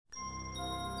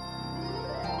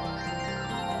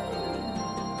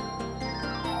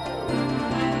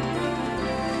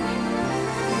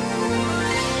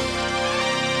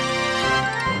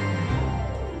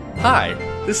Hi,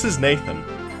 this is Nathan.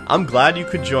 I'm glad you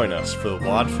could join us for the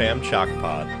Wad Fam Chalk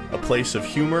Pod, a place of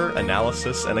humor,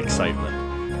 analysis, and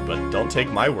excitement. But don't take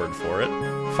my word for it.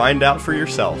 Find out for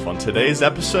yourself on today's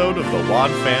episode of the Wad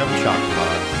Fam Chalk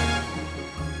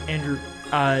Pod. Andrew,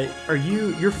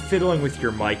 you're fiddling with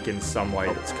your mic in some way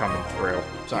that's coming through.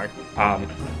 Sorry.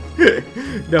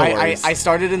 No worries. I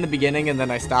started in the beginning and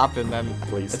then I stopped and then...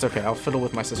 Please. It's okay, I'll fiddle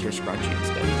with my sister's scrunchie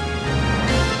instead.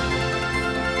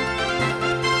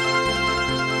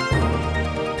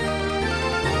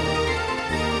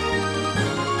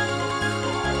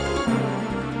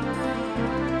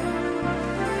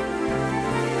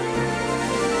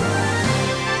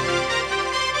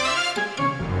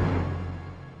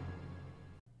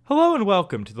 Hello and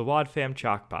welcome to the Wad Fam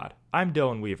Chalk Pod. I'm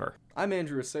Dylan Weaver. I'm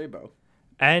Andrew Acebo.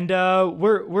 And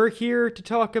we're here to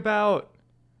talk about,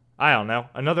 I don't know,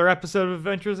 another episode of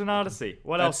Adventures in Odyssey.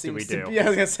 What else do we do? I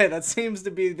was gonna say, that seems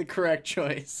to be the correct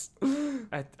choice.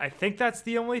 I think that's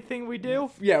the only thing we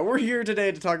do. Yeah, we're here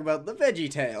today to talk about the Veggie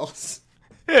Tales.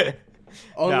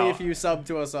 Only No. if you sub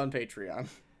to us on Patreon.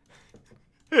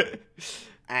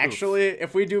 Actually,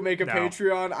 if we do make a No.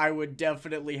 Patreon, I would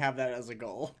definitely have that as a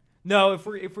goal. No, if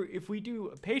we do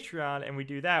a Patreon and we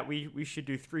do that, we should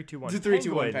do 321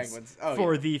 321 Penguins Penguins. Oh,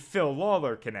 for yeah. the Phil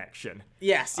Lawler connection.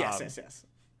 Yes.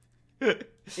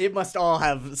 It must all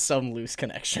have some loose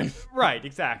connection. Right,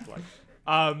 exactly.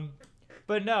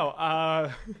 But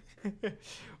no,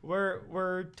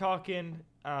 we're talking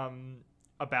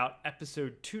about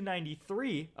episode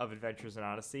 293 of Adventures in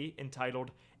Odyssey,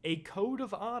 entitled "A Code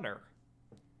of Honor."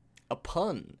 A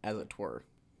pun, as it were.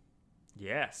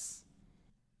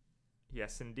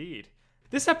 Yes, indeed.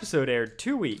 This episode aired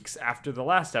 2 weeks after the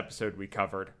last episode we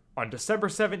covered, on December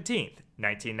 17th,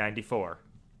 1994.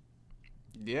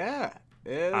 Yeah,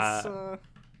 Yeah.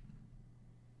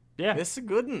 it's a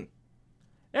good one.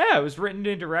 Yeah, it was written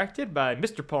and directed by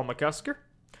Mr. Paul McCusker.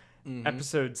 Mm-hmm.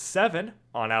 Episode 7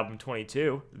 on album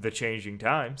 22, The Changing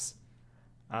Times.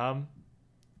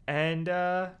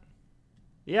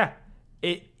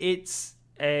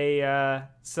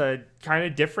 It's a kind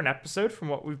of different episode from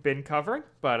what we've been covering,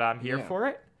 but I'm here for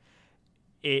it.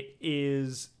 It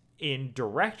is in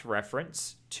direct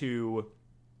reference to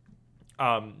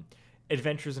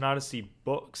Adventures in Odyssey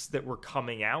books that were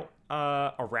coming out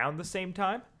around the same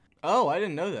time. Oh, I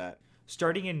didn't know that.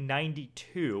 Starting in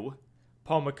 92,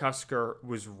 Paul McCusker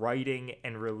was writing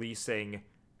and releasing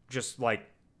just like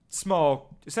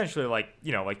small, essentially like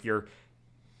your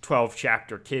 12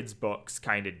 chapter kids books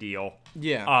kind of deal.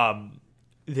 Yeah.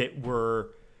 That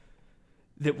were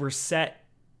set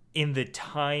in the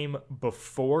time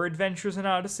before Adventures in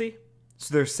Odyssey.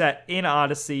 So they're set in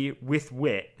Odyssey with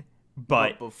Wit,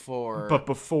 but before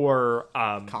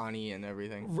Connie and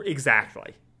everything.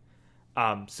 Exactly.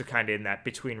 So kind of in that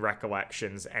between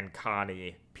Recollections and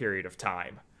Connie period of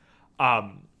time.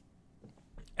 And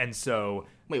so...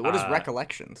 Wait, what is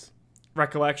Recollections?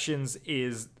 Recollections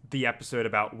is the episode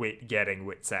about Wit getting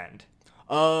Wit's End.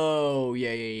 Oh,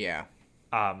 yeah.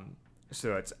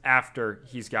 So it's after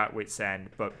he's got Wit's End,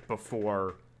 but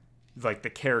before, like, the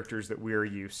characters that we're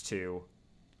used to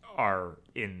are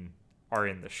in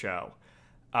the show.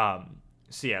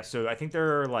 So I think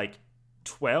there are, like,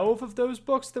 12 of those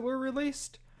books that were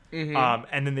released. Mm-hmm.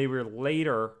 And then they were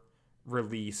later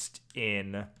released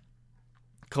in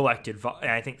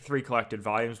I think 3 collected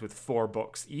volumes with 4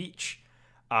 books each.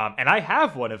 And I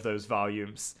have one of those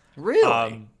volumes.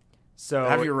 Really? So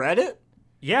have you read it?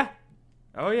 Yeah.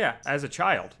 Oh yeah, as a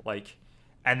child.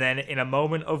 And then in a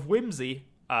moment of whimsy,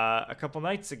 a couple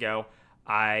nights ago,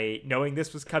 knowing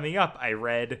this was coming up, I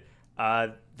read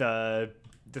the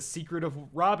Secret of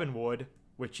Robinwood,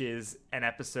 which is an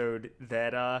episode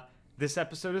that this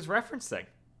episode is referencing.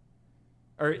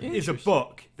 Or is a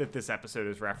book that this episode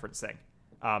is referencing.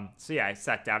 So yeah, I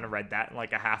sat down and read that in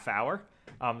like a half hour.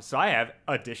 So I have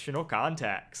additional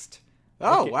context.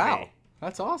 Oh, Look at wow. me.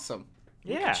 That's awesome.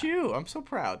 Look Yeah. at you. I'm so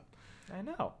proud. I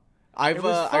know. It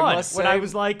was fun when I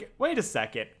was like, wait a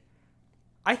second.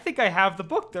 I think I have the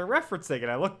book they're referencing. And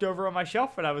I looked over on my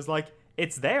shelf and I was like,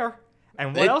 it's there.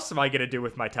 And what else am I going to do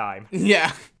with my time?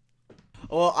 Yeah.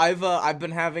 Well, I've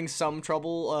been having some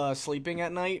trouble sleeping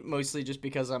at night, mostly just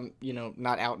because I'm,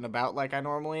 not out and about like I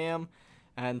normally am.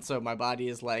 And so my body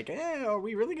is like, are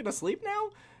we really going to sleep now?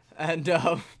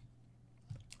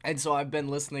 And so I've been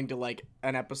listening to like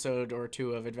an episode or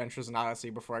 2 of Adventures in Odyssey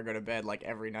before I go to bed, like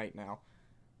every night now.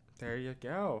 There you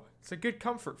go. It's a good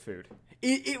comfort food.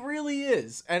 It really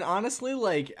is. And honestly,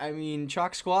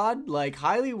 Chalk Squad,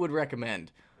 highly would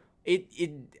recommend.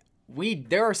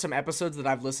 There are some episodes that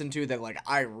I've listened to that,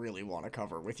 I really want to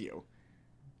cover with you.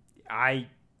 I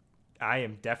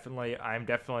I'm definitely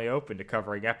open to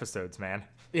covering episodes, man.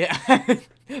 Yeah,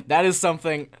 that is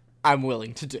something I'm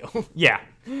willing to do. Yeah.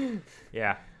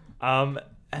 Yeah. And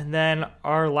then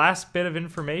our last bit of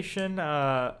information,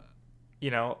 off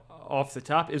the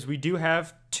top is we do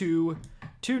have two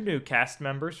new cast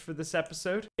members for this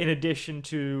episode. In addition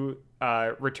to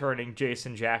returning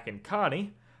Jason, Jack, and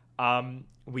Connie,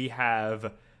 we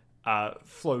have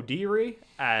Flo Deary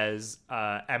as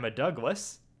Emma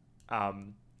Douglas.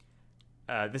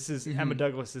 This is Emma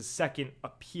Douglas's second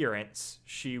appearance.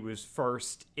 She was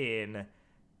first in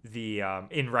the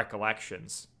in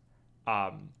Recollections,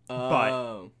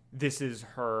 but this is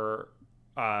her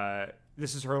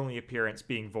only appearance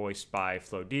being voiced by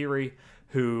Flo Deary,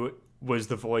 who was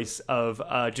the voice of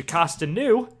Jocasta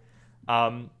Nu,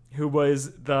 who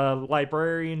was the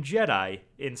librarian Jedi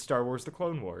in Star Wars: The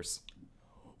Clone Wars.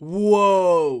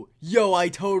 Whoa! Yo, I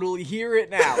totally hear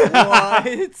it now.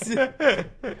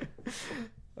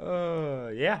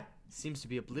 What? Yeah. Seems to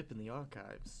be a blip in the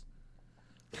archives.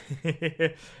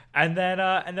 and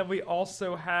then we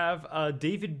also have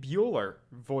David Bueller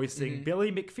voicing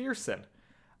Billy McPherson,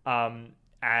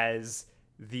 as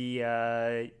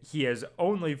the he has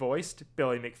only voiced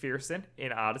Billy McPherson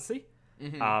in Odyssey,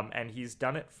 and he's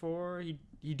done it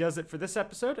he does it for this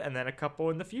episode and then a couple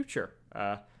in the future.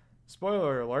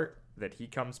 Spoiler alert that he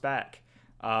comes back.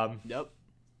 Yep.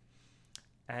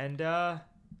 And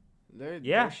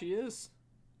there she is.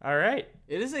 All right.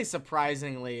 It is a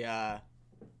surprisingly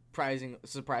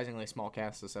small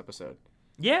cast this episode.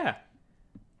 Yeah,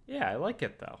 I like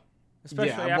it though,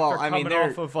 especially Yeah, well, after I mean,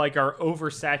 coming off of like our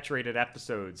oversaturated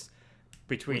episodes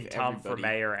between With Tom for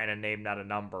everybody. Mayor and A Name Not a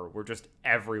Number, where just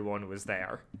everyone was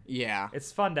there. Yeah.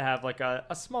 It's fun to have like a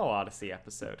small Odyssey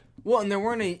episode. Well, and there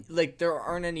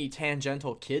aren't any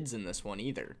tangential kids in this one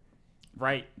either.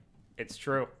 Right. It's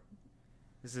true.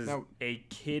 This is No. a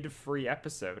kid-free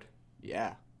episode.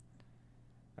 Yeah.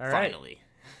 All right. Finally.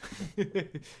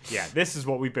 Yeah, this is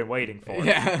what we've been waiting for.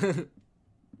 Yeah.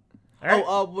 All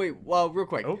right. Wait. Well, real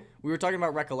quick. Oh. We were talking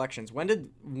about Recollections. What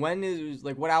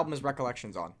album is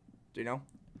Recollections on? Do you know?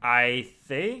 I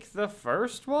think the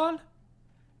first one.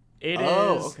 It is.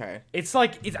 Oh, okay. It's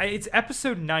like it's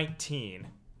episode 19.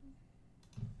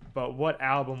 But what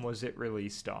album was it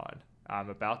released on? I'm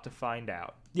about to find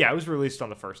out. Yeah, it was released on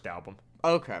the first album.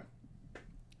 Okay.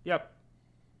 Yep.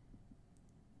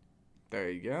 There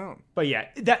you go. But yeah,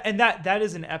 that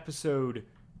is an episode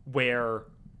where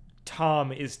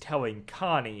Tom is telling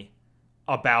Connie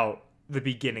about the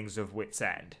beginnings of Wit's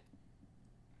End.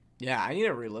 Yeah, I need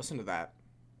to re-listen to that.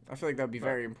 I feel like that would be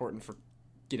very important for,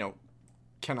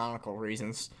 canonical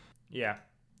reasons. Yeah.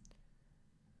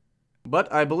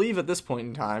 But I believe at this point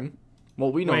in time,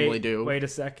 what we normally do... Wait a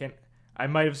second. I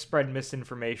might have spread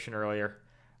misinformation earlier.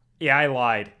 Yeah, I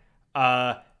lied.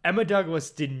 Emma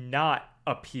Douglas did not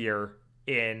appear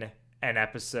in an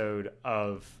episode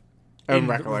of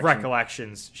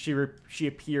Recollections. She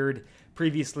appeared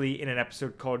previously in an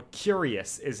episode called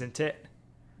Curious, Isn't It?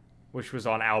 Which was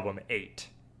on album 8.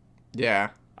 Yeah.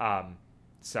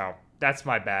 So that's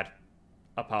my bad.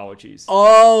 Apologies.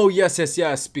 Oh,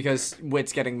 yes, because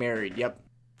Wit's getting married. Yep.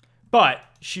 But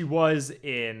she was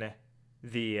in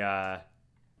the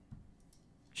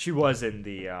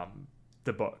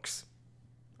the books.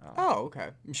 Oh, okay.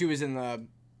 She was in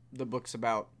the books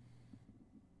about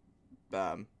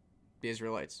the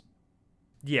Israelites.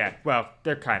 Yeah, well,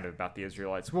 they're kind of about the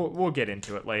Israelites. We'll get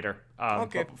into it later.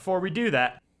 Okay. But before we do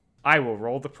that, I will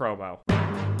roll the promo.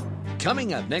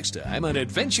 Coming up next time on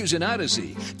Adventures in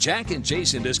Odyssey, Jack and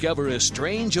Jason discover a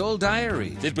strange old diary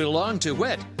that belonged to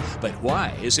Wit. But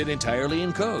why is it entirely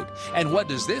in code? And what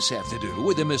does this have to do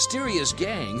with the mysterious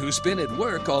gang who's been at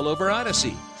work all over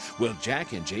Odyssey? Will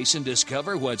Jack and Jason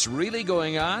discover what's really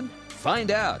going on? Find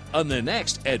out on the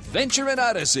next Adventure in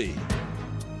Odyssey.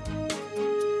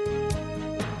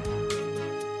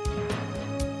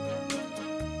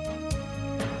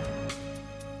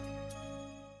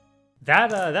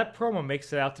 That promo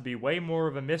makes it out to be way more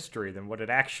of a mystery than what it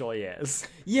actually is.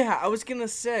 Yeah, I was gonna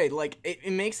say,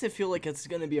 it makes it feel like it's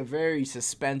gonna be a very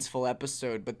suspenseful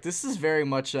episode, but this is very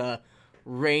much a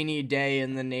rainy day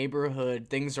in the neighborhood.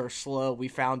 Things are slow. We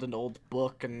found an old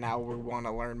book, and now we want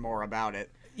to learn more about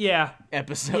it. Yeah.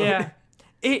 Episode. Yeah.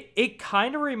 It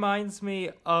kind of reminds me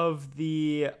of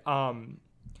the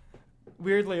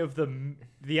weirdly of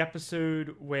the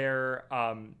episode where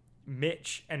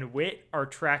Mitch and Wit are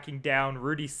tracking down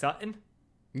Rudy Sutton.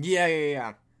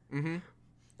 Yeah. Mm-hmm.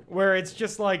 Where it's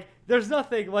just like, there's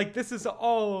nothing, like, this is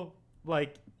all,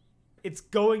 like, it's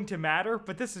going to matter,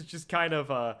 but this is just kind of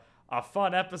a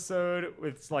fun episode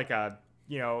with, like, a,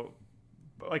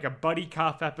 like a buddy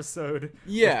cop episode.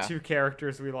 Yeah. With 2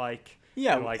 characters we like.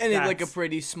 Yeah, and it's like a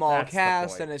pretty small that's the cast,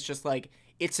 point. and it's just like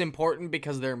it's important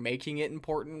because they're making it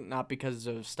important, not because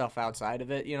of stuff outside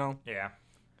of it, you know. Yeah.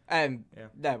 And Yeah.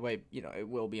 that way, you know, it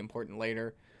will be important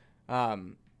later.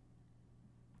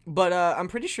 But I'm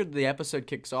pretty sure the episode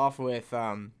kicks off with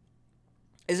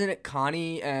isn't it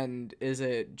Connie and is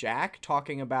it Jack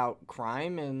talking about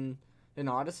crime in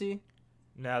Odyssey?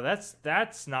 No,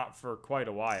 that's not for quite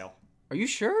a while. Are you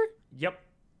sure? Yep.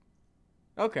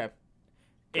 Okay.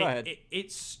 Go ahead.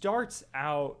 It starts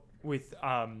out with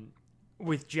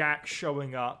Jack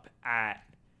showing up at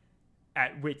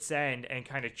Wit's End and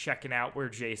kind of checking out where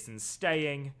Jason's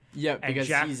staying. Yeah, and because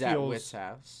Jack he's at Wit's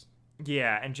house.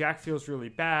 Yeah, and Jack feels really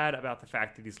bad about the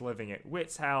fact that he's living at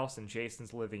Wit's house and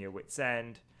Jason's living at Wit's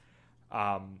End.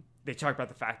 They talk about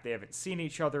the fact they haven't seen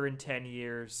each other in 10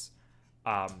 years.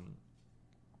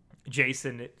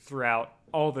 Jason, throughout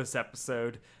all this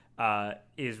episode,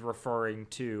 is referring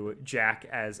to Jack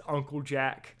as Uncle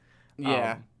Jack.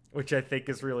 Yeah. Which I think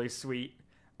is really sweet.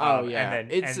 Oh, yeah.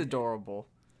 And then, it's adorable.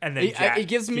 And then Jack it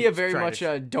gives me a keeps very trying much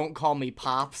to- a don't call me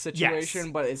Pop situation,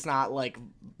 Yes. but it's not, like,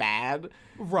 bad.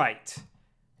 Right.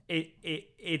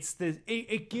 It's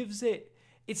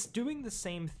doing the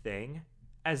same thing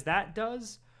as that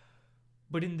does,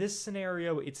 but in this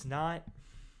scenario it's not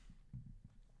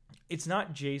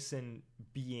Jason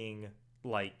being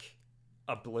like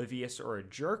oblivious or a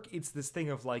jerk. It's this thing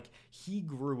of like he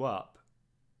grew up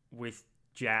with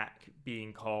Jack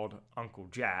being called Uncle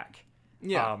Jack.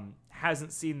 Yeah.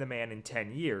 Hasn't seen the man in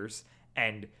 10 years,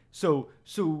 and so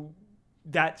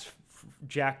that's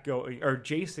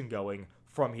Jason going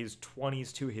from his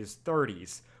 20s to his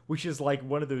 30s, which is like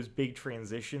one of those big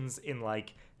transitions in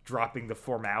like dropping the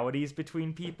formalities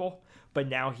between people. But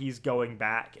now he's going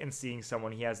back and seeing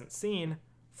someone he hasn't seen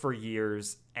for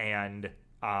years, and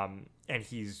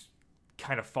he's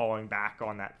kind of falling back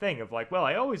on that thing of like, well,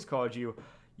 I always called you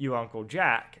Uncle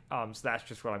Jack, so that's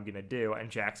just what I'm gonna do. And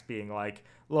Jack's being like,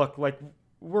 look, like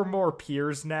we're more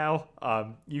peers now.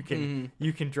 You can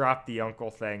drop the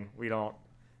uncle thing. We don't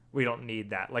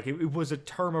need that. Like it was a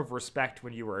term of respect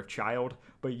when you were a child,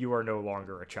 but you are no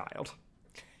longer a child.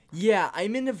 Yeah,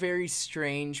 I'm in a very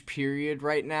strange period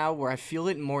right now where I feel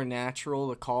it more natural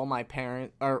to call my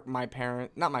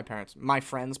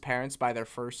friends' parents by their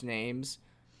first names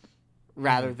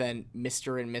rather than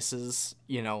Mr. and Mrs.,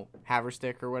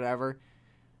 Haverstick or whatever.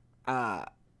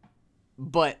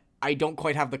 But I don't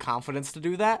quite have the confidence to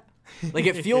do that. Like,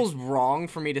 it feels wrong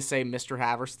for me to say Mr.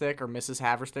 Haverstick or Mrs.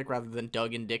 Haverstick rather than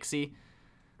Doug and Dixie.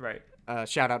 Right.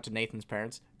 Shout out to Nathan's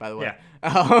parents, by the way.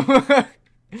 Yeah.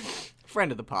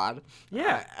 Friend of the pod.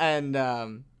 Yeah.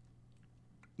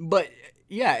 But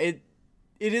yeah, it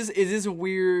is a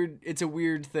weird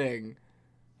thing.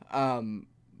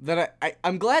 That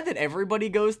I'm glad that everybody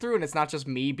goes through and it's not just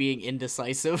me being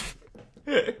indecisive.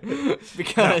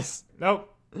 Because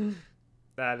nope.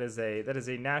 That is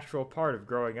a natural part of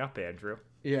growing up, Andrew.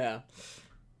 Yeah.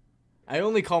 I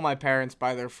only call my parents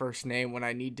by their first name when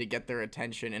I need to get their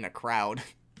attention in a crowd.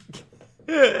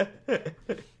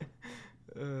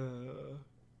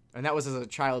 And that was as a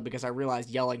child because I realized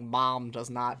yelling mom does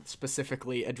not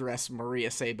specifically address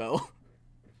Maria Sabo.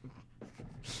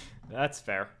 That's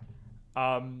fair.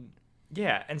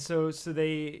 Yeah, and so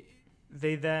they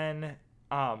then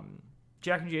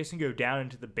Jack and Jason go down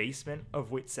into the basement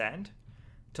of Wit's End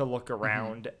to look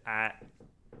around at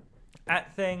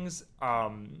things.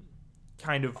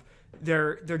 Kind of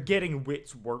they're getting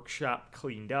Wit's workshop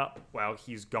cleaned up while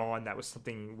he's gone. That was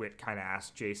something Wit kind of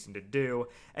asked Jason to do,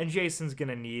 and Jason's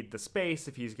gonna need the space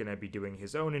if he's gonna be doing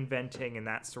his own inventing and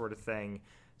that sort of thing.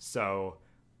 So,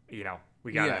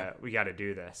 we gotta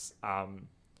do this.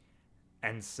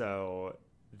 And so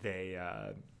they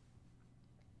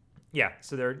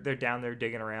so they're down there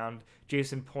digging around.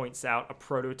 Jason points out a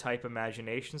prototype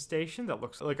imagination station that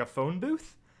looks like a phone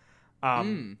booth,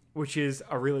 which is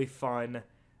a really fun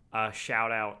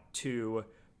shout out to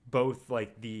both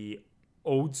like the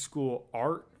old school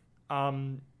art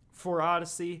for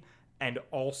Odyssey and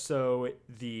also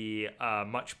the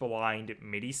much maligned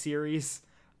MIDI series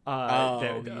of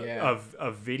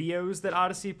videos that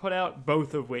Odyssey put out,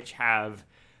 both of which have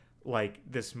like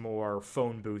this more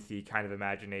phone boothy kind of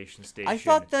imagination station. I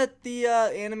thought that the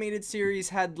animated series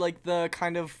had like the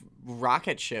kind of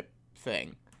rocket ship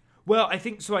thing. Well, I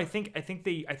think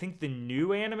the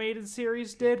new animated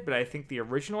series did, but I think the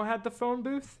original had the phone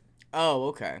booth. Oh,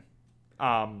 okay.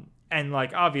 And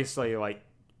like obviously like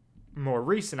more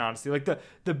recent, honestly, like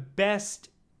the best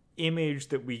image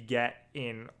that we get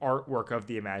in artwork of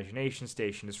the imagination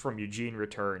station is from Eugene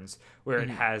Returns, where it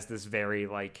has this very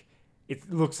like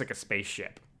it looks like a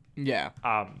spaceship. Yeah.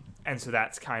 And so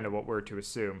that's kind of what we're to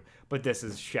assume. But this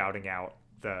is shouting out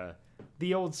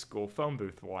the old school phone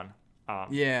booth one.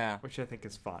 Yeah. Which I think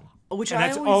is fun. Which and I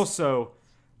that's always... also,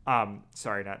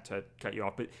 sorry not to cut you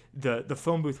off, but the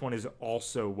phone booth one is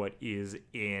also what is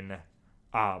in,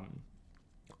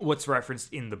 what's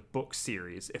referenced in the book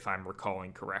series, if I'm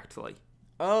recalling correctly.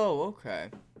 Oh, okay.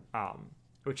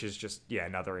 Which is just,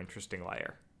 another interesting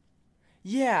layer.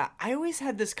 Yeah, I always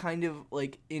had this kind of,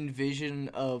 like, envision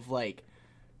of, like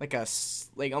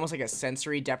almost like a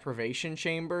sensory deprivation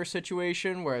chamber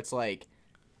situation where it's, like,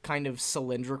 kind of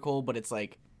cylindrical, but it's,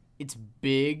 like, it's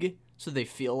big, so they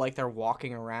feel like they're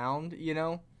walking around, you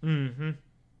know? Mm-hmm.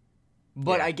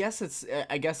 But Yeah.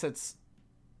 I guess it's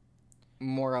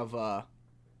more of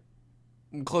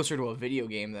closer to a video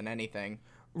game than anything.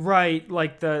 Right,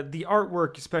 like the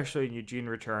artwork, especially in Eugene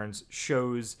Returns,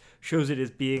 shows it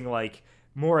as being like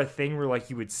more a thing where like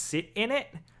you would sit in it,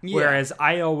 whereas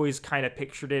I always kind of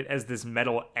pictured it as this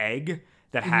metal egg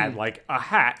that had like a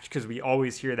hatch, because we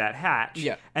always hear that hatch.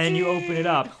 Yeah. And then you open it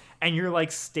up and you're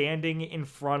like standing in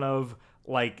front of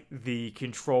like the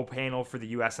control panel for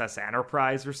the USS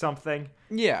Enterprise or something.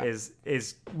 Yeah.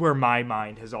 Is where my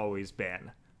mind has always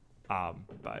been.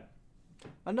 But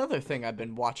Another thing I've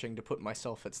been watching to put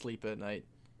myself at sleep at night.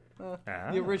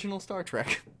 The original Star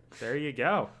Trek. there you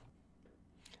go.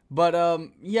 But I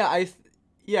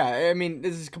mean,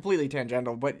 this is completely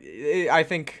tangential, but I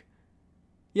think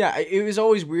it was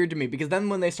always weird to me because then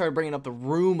when they started bringing up the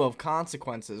room of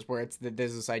consequences, where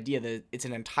there's this idea that it's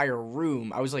an entire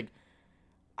room, I was like,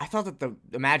 I thought that the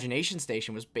imagination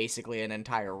station was basically an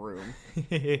entire room.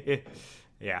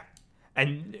 Yeah.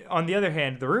 And on the other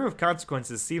hand, the room of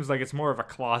consequences seems like it's more of a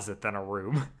closet than a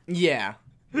room. Yeah.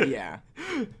 Yeah.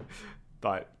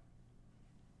 But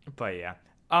yeah.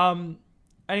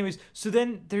 Anyways, so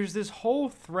then there's this whole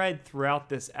thread throughout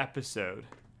this episode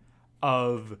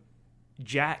of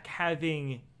Jack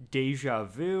having deja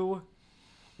vu,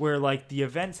 where like the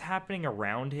events happening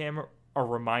around him are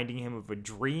reminding him of a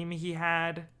dream he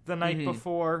had the night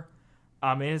before.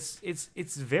 And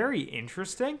it's very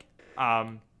interesting.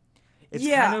 It's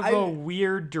kind of a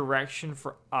weird direction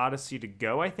for Odyssey to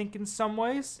go, I think, in some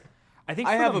ways. I think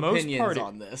I for have the most opinions part,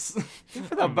 on this.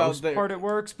 for the most part, it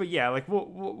works. But yeah, like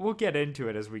we'll get into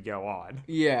it as we go on.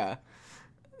 Yeah.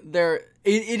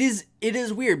 It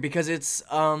is weird because it's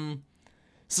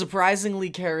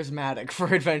surprisingly charismatic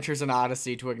for Adventures in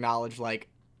Odyssey to acknowledge like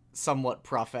somewhat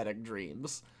prophetic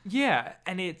dreams. Yeah,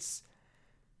 and it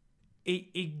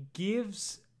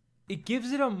gives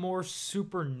it a more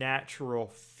supernatural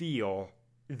feel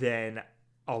than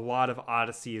a lot of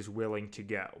Odyssey is willing to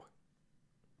go.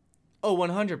 Oh,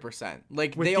 100%.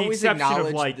 Like With they the always exception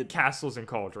acknowledge of like castles and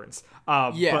cauldrons.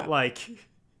 Yeah. But like,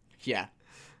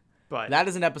 but that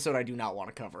is an episode I do not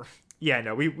want to cover. yeah,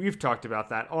 no, we've talked about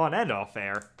that on and off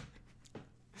air.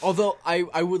 Although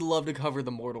I would love to cover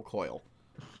the Mortal Coil.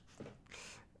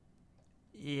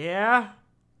 Yeah.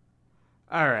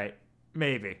 All right.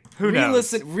 Maybe. Who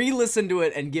knows? Re-listen to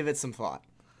it and give it some thought.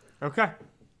 Okay.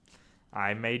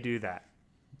 I may do that.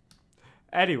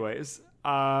 Anyways,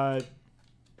 so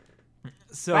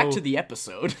back to the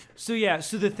episode. So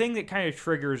the thing that kind of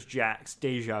triggers Jack's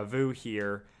deja vu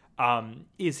here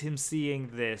is him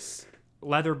seeing this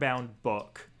leather-bound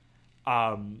book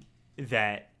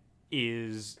that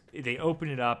is, they open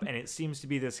it up and it seems to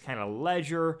be this kind of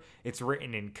ledger. It's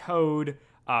written in code,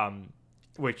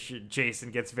 which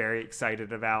Jason gets very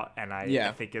excited about, and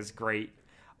I think is great.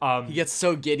 He gets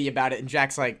so giddy about it, and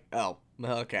Jack's like, "Oh,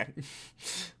 okay."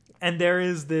 And there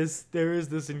is this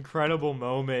incredible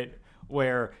moment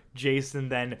where Jason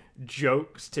then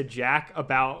jokes to Jack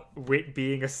about Whit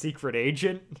being a secret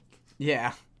agent.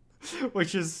 Yeah.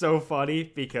 Which is so funny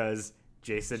because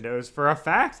Jason knows for a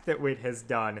fact that Whit has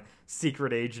done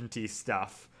secret agenty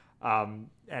stuff, and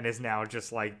is now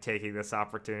just like taking this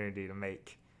opportunity to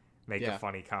make a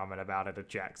funny comment about it at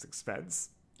Jack's expense.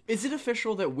 Is it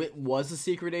official that Whit was a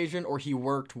secret agent, or he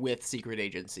worked with secret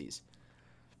agencies?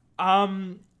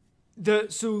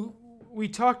 So we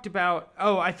talked about,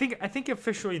 I think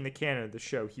officially in the canon of the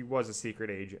show he was a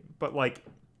secret agent, but like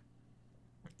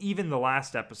even the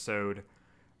last episode,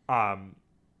 Tasha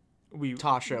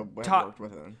worked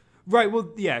with him. Right, well,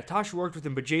 yeah, Tasha worked with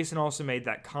him, but Jason also made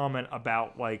that comment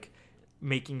about like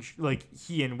making like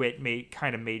he and Whit made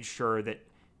sure that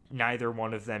neither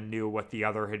one of them knew what the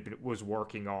other was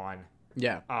working on.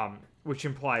 Yeah. Which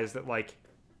implies that like,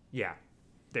 yeah,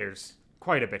 there's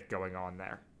quite a bit going on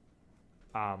there.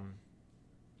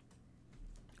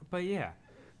 But yeah,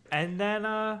 and then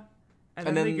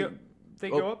they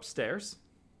go upstairs.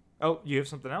 Oh, you have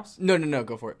something else? No,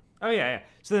 go for it. Oh yeah.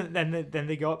 So then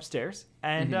they go upstairs,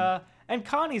 and and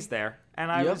Connie's there,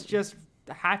 and I Yep. was just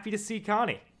happy to see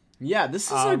Connie. Yeah,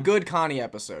 this is a good Connie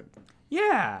episode.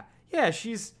 Yeah,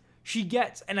 she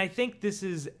gets, and I think this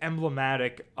is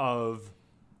emblematic of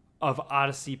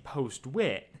Odyssey post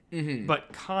Wit,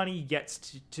 but Connie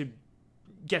gets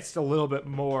gets a little bit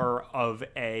more of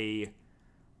a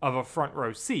front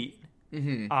row seat,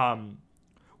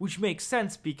 which makes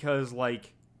sense because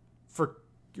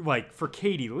for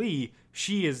Katie Lee,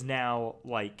 she is now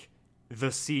like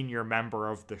the senior member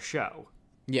of the show.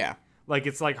 Yeah. Like,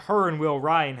 it's like her and Will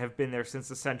Ryan have been there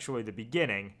since essentially the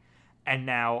beginning, and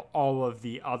now all of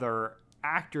the other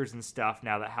actors and stuff,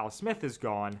 now that Hal Smith is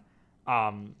gone,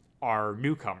 are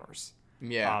newcomers.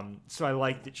 Yeah. So I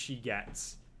like that she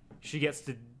gets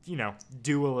to,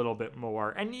 do a little bit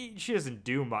more. And she doesn't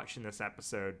do much in this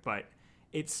episode, but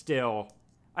it's still,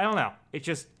 I don't know.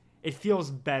 It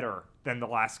feels better than the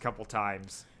last couple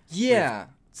times Yeah. we've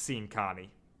seen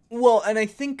Connie. Well, and I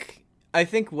think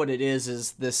what it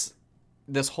is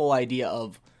this whole idea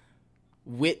of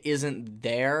Wit isn't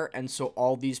there, and so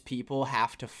all these people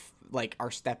have to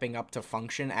are stepping up to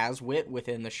function as Wit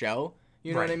within the show.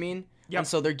 You know what I mean? Yep. And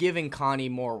so they're giving Connie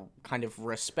more kind of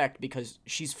respect because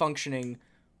she's functioning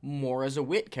more as a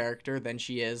Wit character than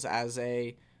she is as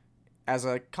a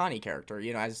Connie character.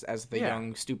 You know, as the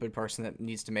young stupid person that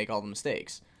needs to make all the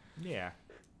mistakes. Yeah.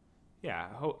 Yeah,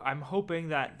 I'm hoping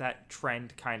that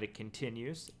trend kind of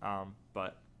continues,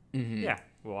 but yeah,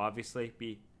 we'll obviously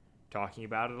be talking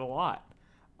about it a lot.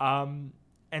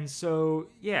 And so,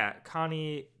 yeah,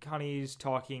 Connie's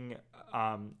talking,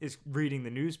 is reading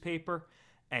the newspaper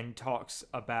and talks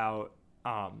about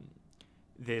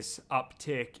this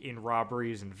uptick in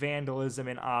robberies and vandalism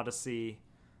in Odyssey,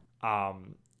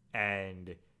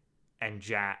 and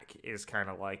Jack is kind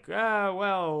of like,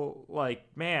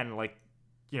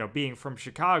 being from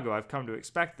Chicago, I've come to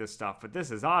expect this stuff, but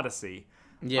this is Odyssey.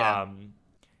 Yeah.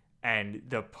 And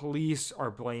the police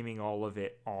are blaming all of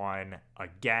it on a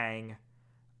gang.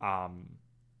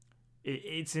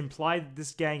 It's implied that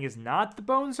this gang is not the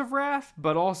Bones of Wrath,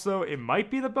 but also it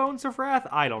might be the Bones of Wrath.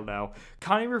 I don't know.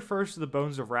 Connie refers to the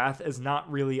Bones of Wrath as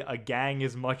not really a gang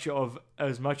as much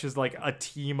as like a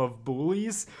team of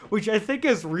bullies, which I think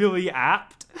is really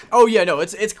apt. Oh yeah, no,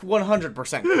 it's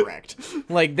 100% correct.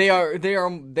 Like they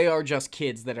are just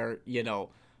kids that are,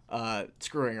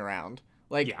 screwing around.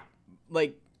 Like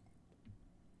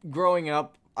growing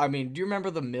up, I mean, do you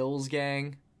remember the Mills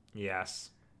gang? Yes.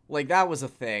 Like that was a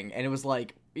thing, and it was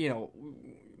like,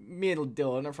 me and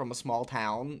Dylan are from a small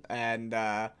town, and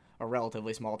a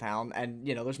relatively small town, and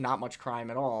there's not much crime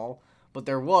at all, but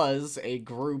there was a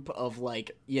group of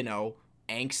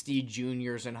angsty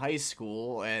juniors in high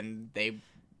school, and they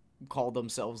called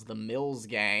themselves the Mills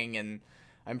Gang, and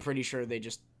I'm pretty sure they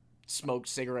just smoked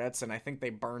cigarettes, and I think they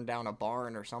burned down a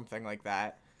barn or something like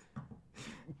that.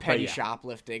 Petty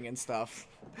shoplifting and stuff.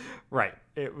 Right.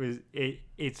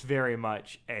 It's very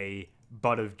much a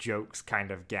butt of jokes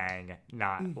kind of gang,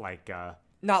 not like a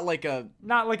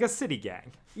city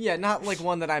gang. Yeah, not like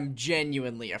one that I'm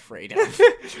genuinely afraid of.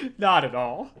 Not at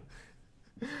all.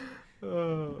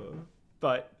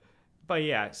 But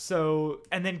yeah, so,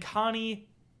 and then Connie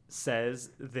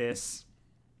says this,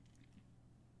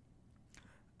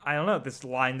 I don't know, this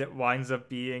line that winds up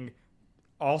being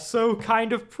also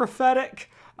kind of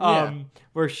prophetic,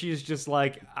 where she's just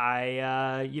like,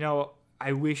 I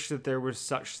wish that there was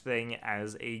such thing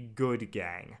as a good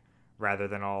gang rather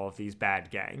than all of these bad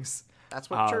gangs. That's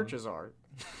what churches are.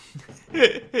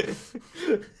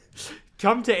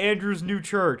 Come to Andrew's new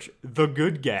church, The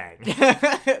Good Gang.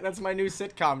 That's my new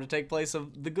sitcom to take place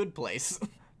of The Good Place.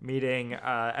 Meeting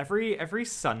every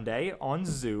Sunday on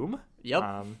Zoom.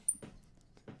 Yep.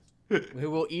 We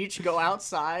will each go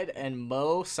outside and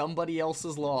mow somebody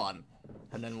else's lawn,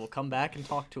 and then we'll come back and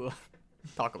talk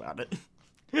about it.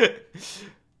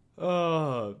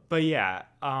 But yeah,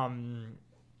 The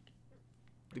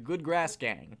Good Grass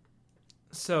Gang.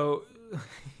 So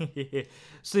then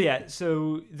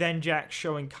Jack's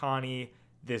showing Connie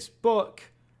this book.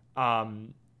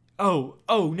 No.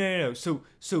 So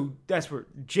that's where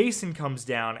Jason comes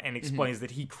down and explains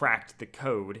that he cracked the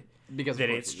code. Because that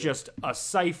it's just a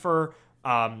cipher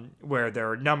where there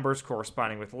are numbers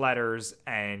corresponding with letters,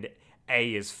 and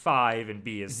A is 5 and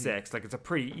B is 6. Like, it's a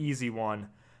pretty easy one.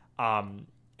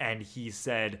 And he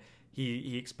said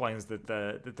he explains that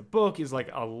the book is like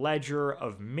a ledger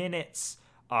of minutes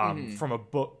from a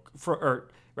book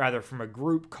from a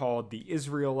group called the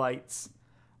Israelites.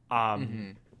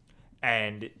 And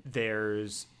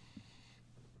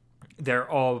they're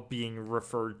all being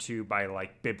referred to by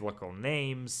like biblical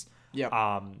names. Yep.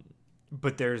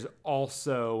 but there's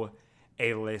also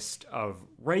a list of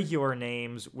regular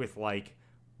names with like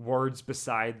words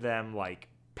beside them, like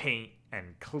paint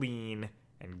and clean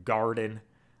and garden.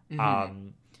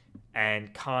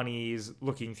 And Connie's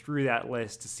looking through that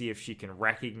list to see if she can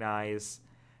recognize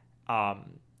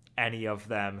any of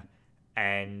them.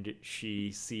 And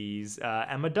she sees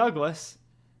Emma Douglas,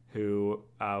 who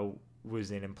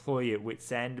was an employee at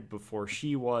Wits End before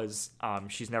she was.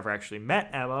 She's never actually met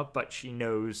Emma, but she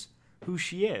knows who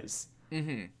she is.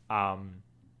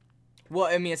 Well,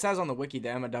 I mean, it says on the wiki that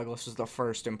Emma Douglas was the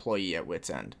first employee at Wits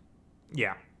End.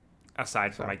 Yeah.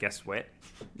 Aside from, I guess, Wit.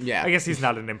 Yeah. I guess he's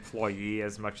not an employee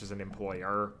as much as an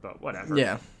employer, but whatever.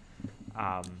 Yeah.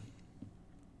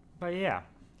 But yeah.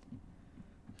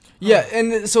 Yeah,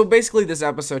 and so basically this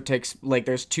episode takes, like,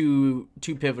 there's two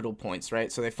pivotal points,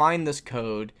 right? So they find this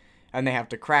code, and they have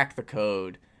to crack the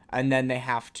code, and then they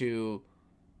have to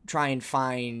try and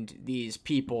find these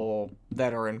people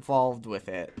that are involved with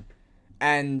it.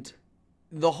 And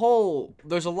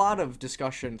there's a lot of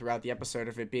discussion throughout the episode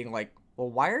of it being like, well,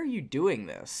 why are you doing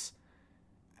this?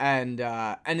 And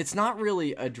it's not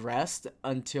really addressed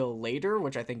until later,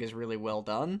 which I think is really well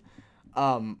done.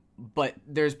 But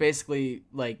there's basically,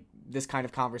 like, this kind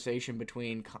of conversation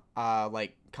between,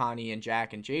 like, Connie and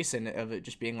Jack and Jason of it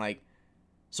just being like,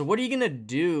 so what are you going to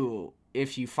do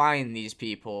if you find these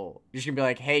people? You're just going to be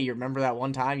like, hey, you remember that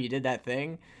one time you did that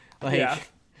thing? Like, yeah.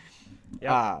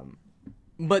 Yep.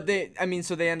 But they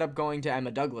end up going to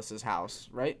Emma Douglas's house,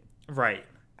 right? Right.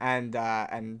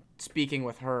 And speaking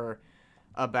with her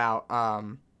about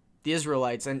the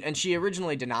Israelites, and she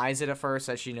originally denies it at first,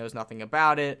 says she knows nothing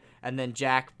about it, and then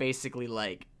Jack basically,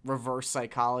 like, reverse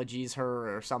psychologies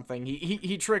her or something.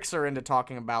 He tricks her into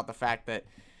talking about the fact that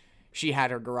she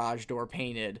had her garage door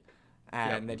painted,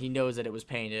 and that he knows that it was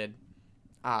painted,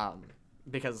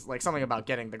 because, like, something about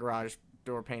getting the garage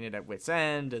door painted at Wits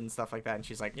End and stuff like that, and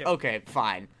she's like, okay,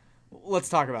 fine, let's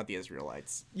talk about the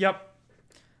Israelites. Yep.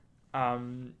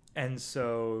 And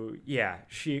so, yeah,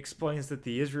 she explains that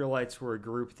the Israelites were a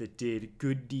group that did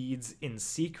good deeds in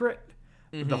secret.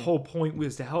 The whole point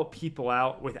was to help people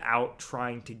out without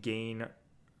trying to gain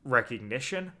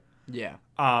recognition. Yeah.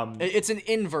 It's an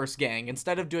inverse gang.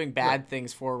 Instead of doing bad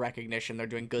things for recognition, they're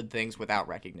doing good things without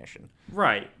recognition.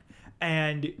 Right.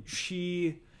 And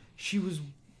she was...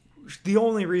 The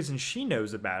only reason she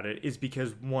knows about it is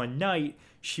because one night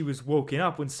she was woken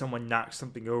up when someone knocked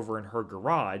something over in her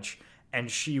garage,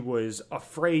 and she was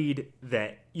afraid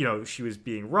that, she was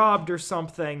being robbed or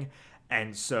something.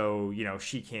 And so,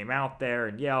 she came out there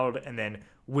and yelled, and then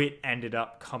Wit ended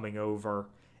up coming over,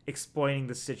 explaining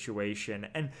the situation.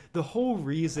 And the whole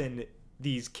reason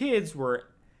these kids were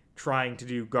trying to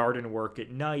do garden work at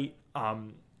night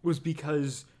was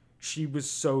because she was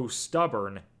so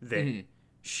stubborn that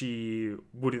she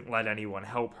wouldn't let anyone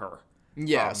help her.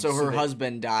 Yeah, so her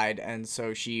husband died, and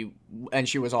so she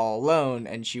was all alone,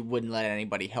 and she wouldn't let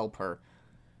anybody help her.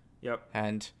 Yep.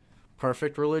 And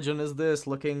perfect religion is this,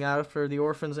 looking out for the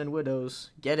orphans and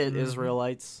widows. Get it,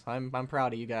 Israelites. I'm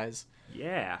proud of you guys.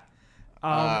 Yeah.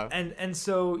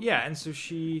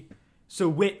 So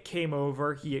Wit came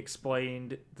over, he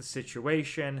explained the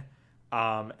situation,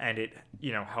 and it,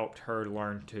 helped her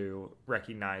learn to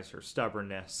recognize her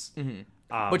stubbornness.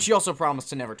 But she also promised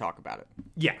to never talk about it.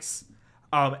 Yes.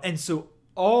 And so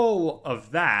all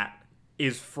of that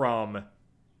is from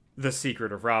The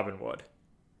Secret of Robin Wood.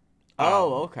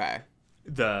 Oh, okay.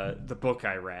 The book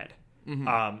I read.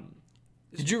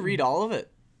 Did you read all of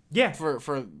it? Yeah.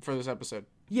 For this episode?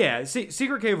 Yeah.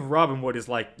 Secret Cave of Robin Wood is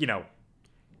like,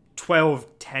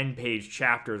 12 10-page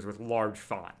chapters with large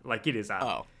font. Like, it is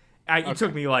it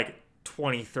took me like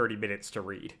 20, 30 minutes to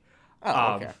read.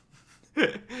 Oh,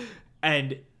 okay.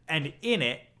 And in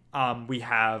it, we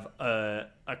have a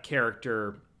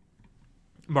character,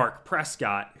 Mark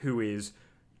Prescott, who is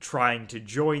trying to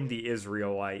join the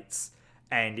Israelites,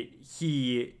 and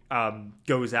he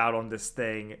goes out on this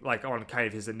thing, like on kind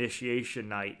of his initiation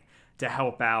night, to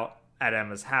help out at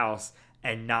Emma's house,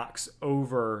 and knocks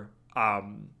over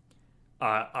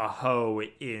a hoe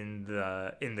in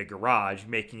the garage,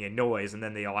 making a noise, and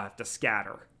then they all have to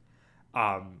scatter.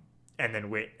 And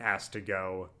then Wit has to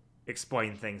go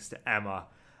explain things to Emma.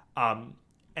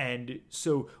 And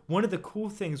so one of the cool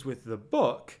things with the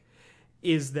book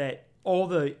is that all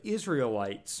the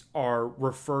Israelites are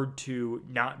referred to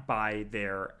not by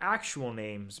their actual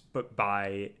names, but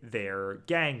by their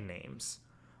gang names,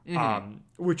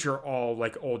 which are all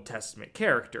like Old Testament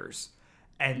characters.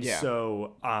 And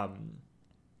so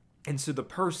the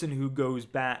person who goes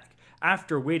back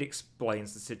after Wade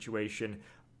explains the situation,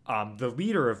 the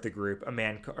leader of the group,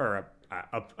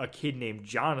 a kid named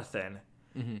Jonathan,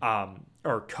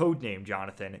 or codename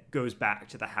Jonathan, goes back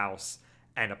to the house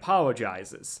and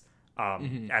apologizes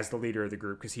as the leader of the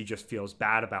group because he just feels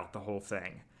bad about the whole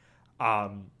thing.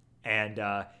 And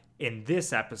in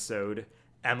this episode,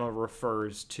 Emma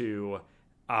refers to,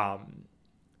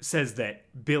 says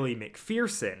that Billy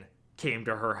McPherson came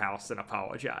to her house and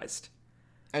apologized.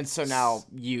 And so now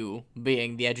you,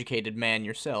 being the educated man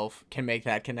yourself, can make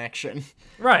that connection.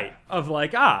 Right. Of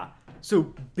like,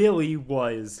 so Billy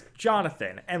was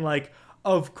Jonathan. And like,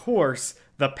 of course,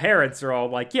 the parents are all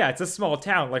like, yeah, it's a small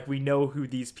town. Like, we know who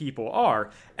these people are.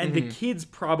 And the kids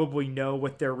probably know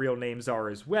what their real names are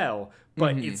as well.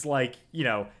 But it's like, you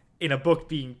know, in a book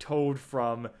being told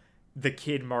from the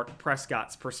kid Mark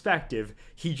Prescott's perspective,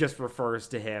 he just refers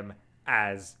to him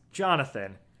as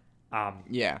Jonathan.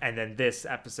 And then this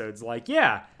episode's like,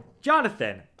 yeah,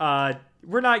 Jonathan.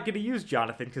 We're not going to use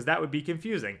Jonathan because that would be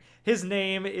confusing. His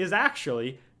name is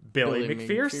actually Billy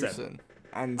McPherson.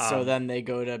 And so then they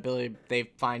go to they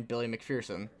find Billy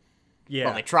McPherson. Yeah.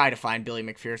 Well, they try to find Billy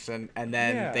McPherson, and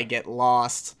then they get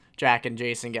lost. Jack and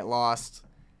Jason get lost.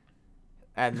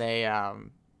 And they,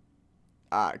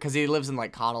 because he lives in,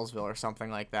 like, Connellsville or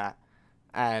something like that.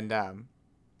 And,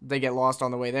 they get lost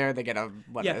on the way there. They get a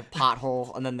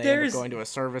pothole, and then they end up going to a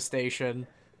service station.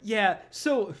 Yeah,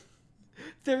 so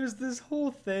there's this whole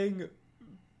thing,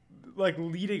 like,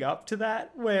 leading up to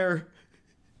that where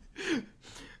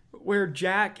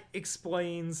Jack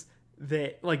explains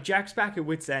that, like, Jack's back at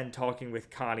Wit's End talking with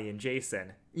Connie and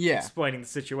Jason. Yeah. Explaining the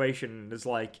situation, and is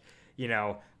like, you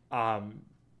know,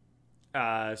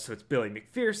 so it's Billy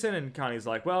McPherson, and Connie's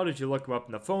like, well, did you look him up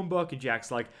in the phone book? And Jack's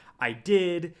like, I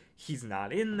did. He's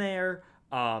not in there.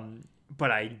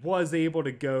 But I was able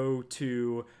to go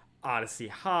to Odyssey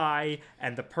High,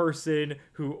 and the person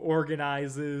who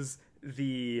organizes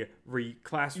the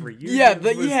class reunion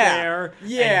was there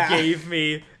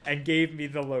and gave me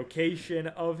the location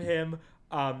of him.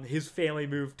 His family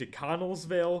moved to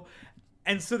Connellsville.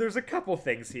 And so there's a couple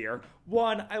things here.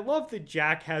 One, I love that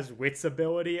Jack has Wit's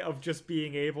ability of just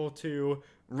being able to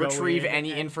retrieve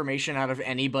any information out of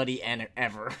anybody and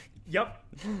ever. Yep.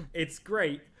 It's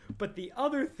great. But the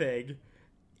other thing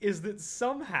is that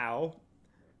somehow,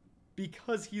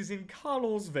 because he's in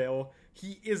Connellsville,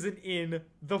 he isn't in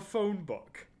the phone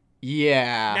book.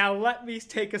 Yeah. Now let me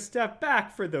take a step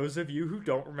back for those of you who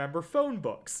don't remember phone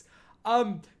books.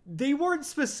 They weren't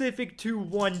specific to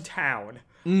one town.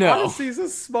 No. Odyssey is a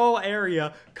small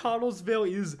area.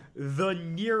 Connellsville is the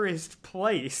nearest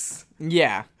place.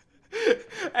 Yeah.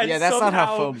 And yeah, that's not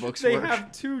how phone books work. They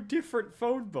have two different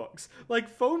phone books. Like,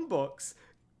 phone books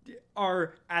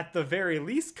are, at the very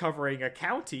least, covering a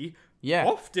county. Yeah.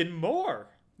 Often more.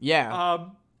 Yeah.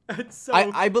 And so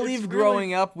I believe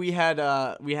growing up we had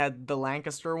the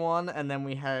Lancaster one, and then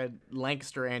we had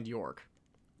Lancaster and York.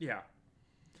 Yeah.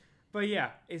 But yeah,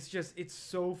 it's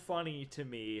so funny to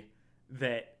me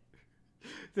that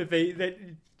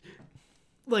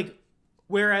like,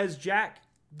 whereas Jack,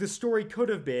 the story could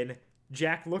have been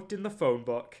Jack looked in the phone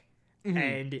book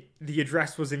and the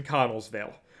address was in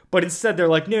Connellsville. But instead they're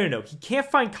like, no, he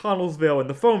can't find Connellsville in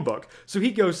the phone book. So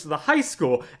he goes to the high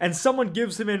school and someone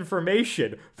gives him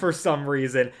information for some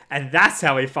reason, and that's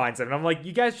how he finds it. And I'm like,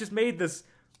 you guys just made this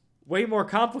way more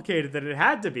complicated than it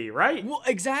had to be, right? Well,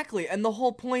 exactly. And the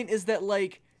whole point is that,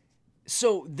 like,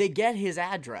 so they get his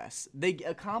address. They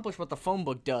accomplish what the phone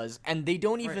book does, and they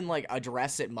don't even, like,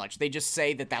 address it much. They just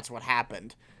say that that's what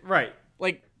happened. Right.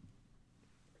 Like,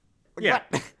 yeah.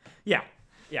 What? Yeah.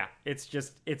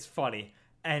 It's funny.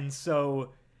 And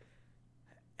so,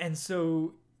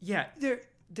 yeah,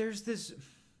 there's this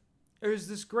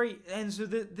great, and so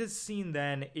this scene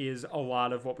then is a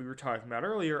lot of what we were talking about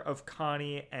earlier of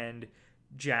Connie and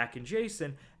Jack and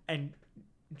Jason and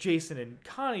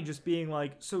Connie just being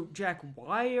like, so Jack,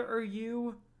 why are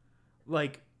you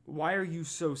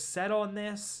so set on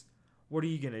this? What are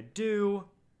you gonna do?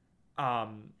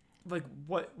 Like,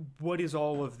 what is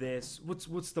all of this?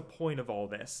 What's the point of all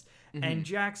this? And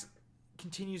Jack's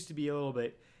continues to be a little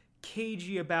bit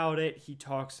cagey about it. He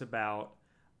talks about,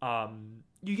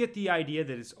 you get the idea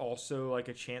that it's also like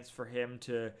a chance for him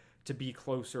to be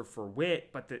closer for Wit,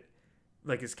 but that,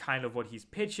 like, is kind of what he's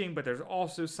pitching, but there's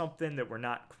also something that we're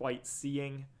not quite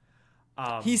seeing.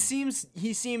 He seems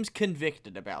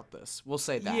convicted about this. We'll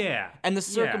say that. Yeah. And the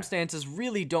circumstances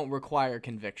really don't require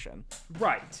conviction.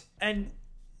 Right. And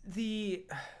the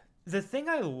thing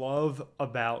I love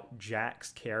about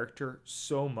Jack's character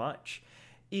so much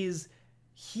is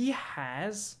he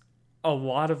has a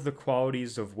lot of the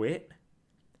qualities of Wit,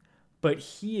 but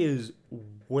he is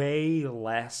way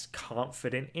less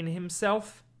confident in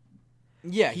himself.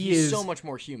 Yeah, he's so much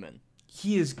more human.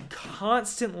 he is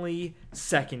constantly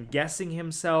second guessing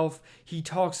himself. He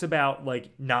talks about like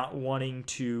not wanting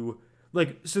to,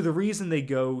 like, so the reason they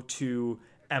go to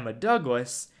Emma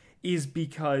Douglas is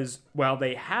because while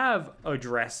they have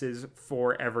addresses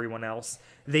for everyone else,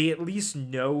 they at least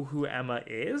know who Emma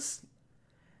is.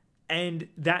 And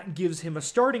that gives him a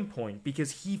starting point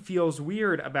because he feels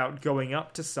weird about going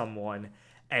up to someone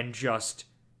and just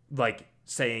like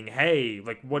saying, hey,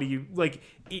 like, what do you like?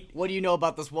 What do you know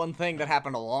about this one thing that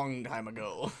happened a long time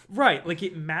ago? Right. Like,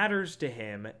 it matters to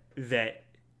him that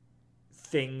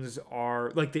things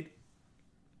are like that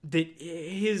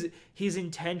his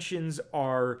intentions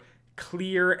are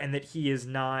clear and that he is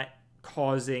not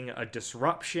causing a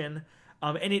disruption.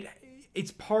 And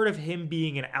it's part of him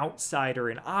being an outsider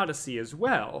in Odyssey as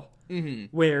well,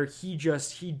 where he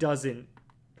doesn't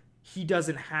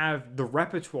have the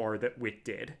repertoire that Wit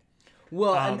did.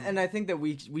 Well, and I think that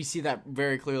we see that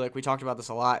very clearly. Like, we talked about this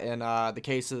a lot in the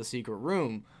Case of the Secret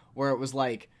Room, where it was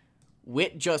like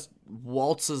Wit just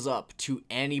waltzes up to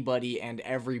anybody and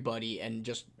everybody and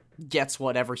just gets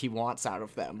whatever he wants out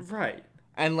of them. Right.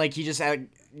 And like he just had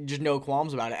no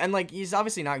qualms about it. And like he's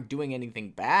obviously not doing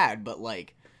anything bad, but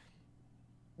like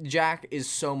Jack is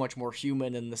so much more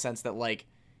human in the sense that like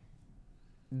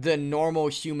the normal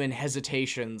human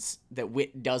hesitations that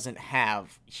Wit doesn't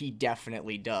have, he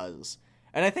definitely does.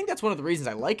 And I think that's one of the reasons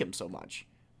I like him so much.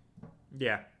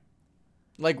 Yeah.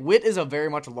 Like, Wit is a very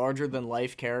much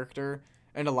larger-than-life character,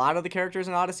 and a lot of the characters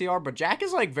in Odyssey are, but Jack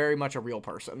is, like, very much a real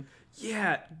person.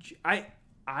 Yeah,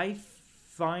 I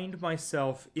find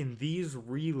myself in these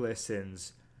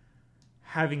re-listens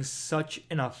having such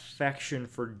an affection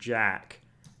for Jack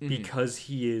because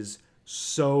he is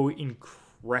so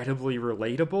incredibly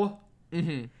relatable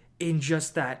in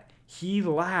just that he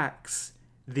lacks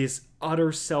this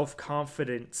utter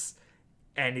self-confidence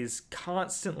and is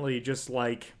constantly just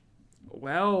like,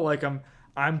 well, like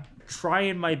I'm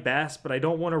trying my best, but I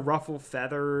don't want to ruffle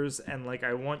feathers, and like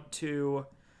I want to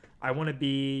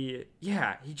be,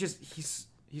 yeah, he's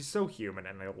so human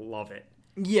and I love it.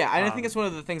 Yeah, and I think it's one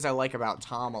of the things I like about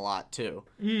Tom a lot too.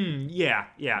 Yeah,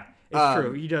 it's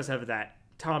true. He does have that.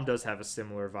 Tom does have a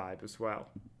similar vibe as well.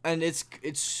 And it's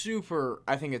super,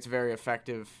 I think it's very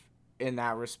effective in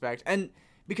that respect. And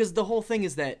because the whole thing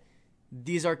is that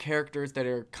these are characters that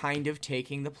are kind of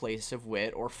taking the place of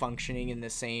Wit or functioning in the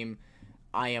same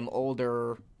I am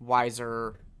older,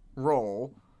 wiser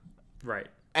role. Right.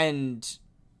 And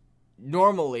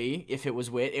normally, if it was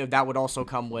Wit, that would also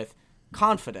come with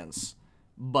confidence.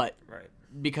 But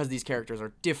because these characters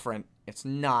are different, it's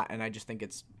not, and I just think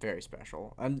it's very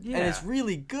special. And it's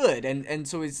really good. And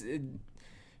so it's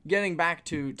getting back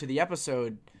to the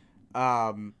episode,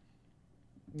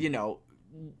 you know,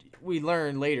 we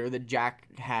learn later that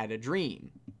Jack had a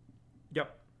dream.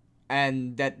 Yep.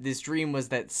 And that this dream was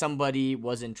that somebody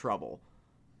was in trouble.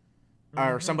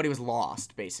 Or somebody was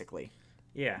lost, basically.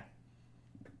 Yeah.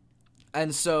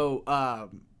 And so,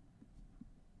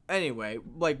 anyway,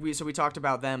 like we talked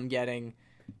about them getting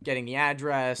the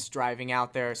address, driving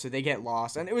out there, so they get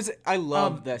lost. And I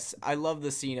love this. I love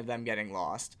the scene of them getting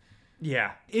lost.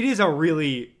 Yeah. It is a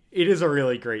really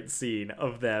great scene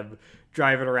of them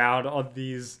driving around on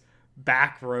these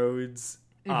back roads.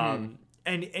 And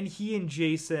he and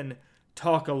Jason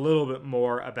talk a little bit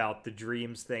more about the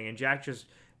dreams thing, and Jack just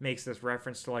makes this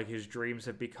reference to like his dreams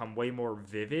have become way more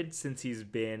vivid since he's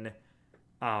been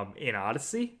in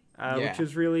Odyssey, which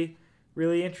is really,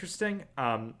 really interesting.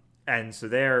 And so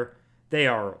they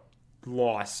are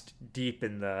lost deep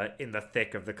in the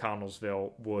thick of the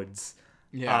Connellsville woods.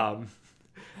 Yeah.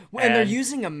 And they're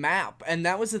using a map, and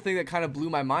that was the thing that kind of blew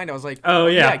my mind. I was like, oh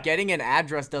yeah, getting an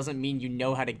address doesn't mean you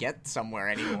know how to get somewhere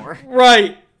anymore.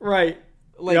 Right.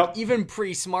 Like, even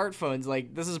pre-smartphones,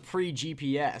 like, this is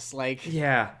pre-GPS, like...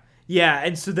 Yeah,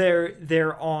 and so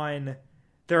they're on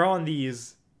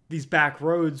these back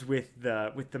roads with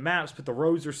the maps, but the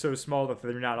roads are so small that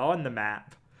they're not on the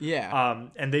map. Yeah.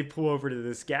 And they pull over to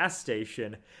this gas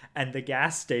station, and the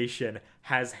gas station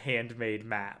has handmade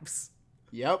maps.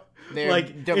 Yep.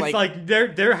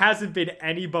 There hasn't been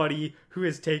anybody who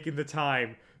has taken the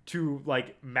time to,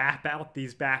 like, map out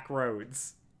these back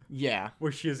roads. Yeah.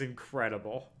 Which is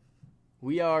incredible.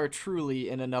 We are truly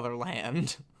in another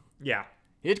land. Yeah.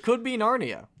 It could be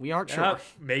Narnia. We aren't sure.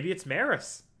 Maybe it's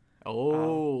Maris.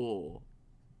 Oh.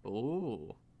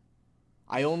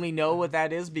 I only know what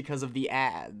that is because of the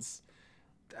ads.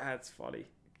 That's funny.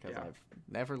 Because I've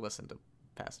never listened to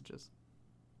passages.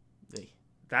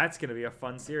 That's going to be a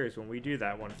fun series when we do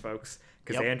that one, folks.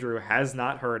 Because Andrew has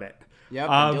not heard it. Yep,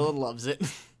 and Dylan loves it.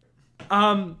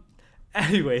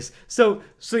 Anyways, so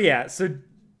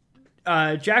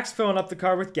Jack's filling up the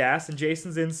car with gas, and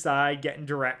Jason's inside getting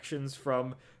directions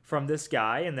from this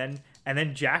guy, and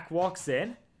then Jack walks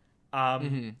in,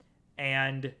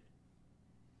 and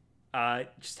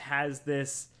just has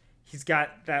this. He's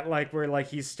got that like where like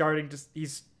he's starting to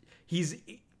he's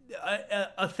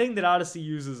a thing that Odyssey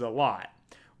uses a lot,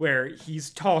 where he's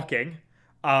talking,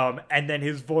 and then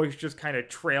his voice just kind of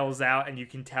trails out, and you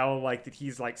can tell like that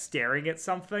he's like staring at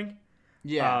something.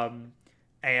 Yeah.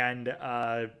 And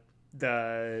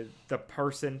the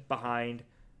person behind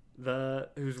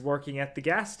who's working at the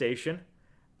gas station,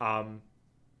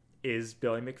 is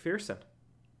Billy McPherson.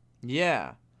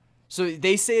 Yeah. So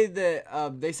they say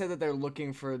that they're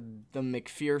looking for the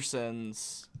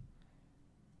McPhersons.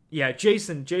 Yeah,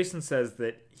 Jason says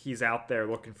that he's out there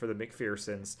looking for the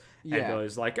McPhersons, and Yeah.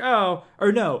 Billy's like, oh,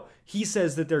 or no, he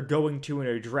says that they're going to an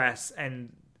address,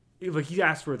 and like he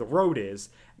asks where the road is,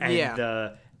 and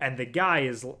Yeah. the guy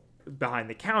is behind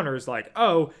the counter is like,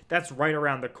 oh, that's right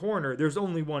around the corner. There's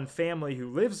only one family who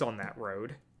lives on that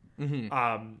road.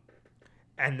 Mm-hmm.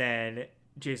 And then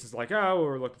Jason's like, oh,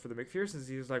 we're looking for the McPhersons.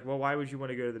 He's like, well, why would you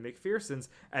want to go to the McPhersons?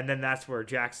 And then that's where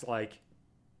Jack's like,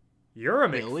 you're a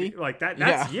Billy? like that's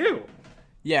Yeah. you.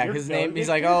 Yeah, You're his Billy name. He's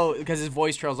like, McPherson. oh, because his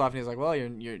voice trails off, and he's like, well,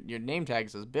 your name tag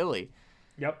says Billy.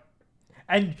 Yep.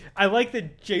 And I like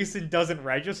that Jason doesn't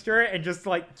register it and just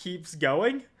like keeps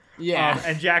going. Yeah.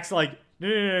 And Jack's like,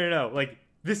 no. Like,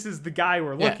 this is the guy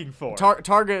we're looking for.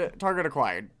 Target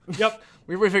acquired. Yep.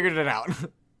 we figured it out.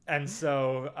 And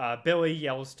so Billy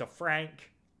yells to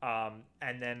Frank,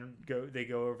 and then they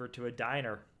go over to a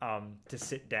diner to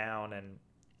sit down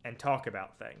and talk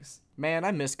about things. Man,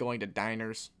 I miss going to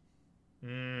diners.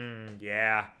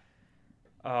 Yeah.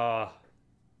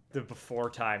 The before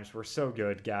times were so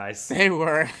good, guys. They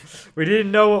were. We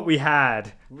didn't know what we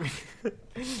had.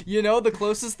 You know, the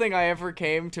closest thing I ever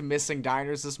came to missing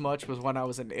diners this much was when I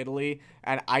was in Italy,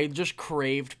 and I just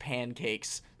craved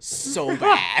pancakes so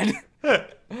bad.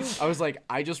 I was like,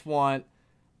 I just want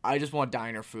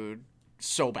diner food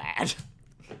so bad.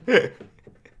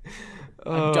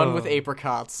 I'm done with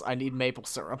apricots. I need maple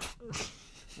syrup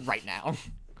right now.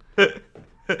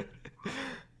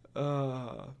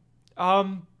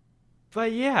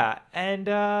 But yeah,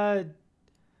 and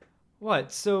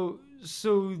what? So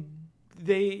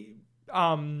they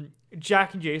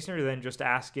Jack and Jason are then just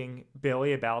asking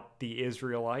Billy about the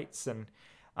Israelites, and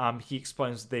he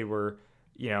explains that they were,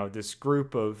 this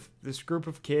group of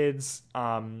kids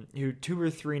who 2 or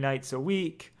 3 nights a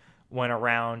week went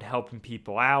around helping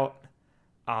people out.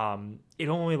 It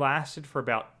only lasted for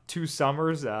about 2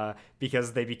 summers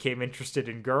because they became interested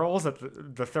in girls at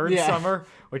the third summer,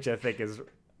 which I think is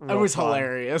It was fun.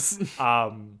 hilarious.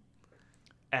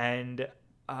 And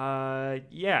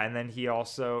then he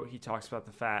talks about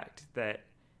the fact that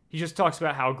he just talks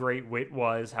about how great Whit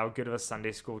was, how good of a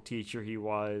Sunday school teacher he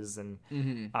was, and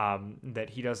that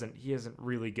he hasn't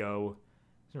really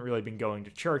been going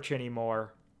to church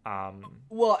anymore.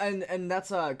 Well, and that's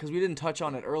because we didn't touch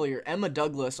on it earlier. Emma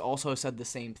Douglas also said the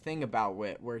same thing about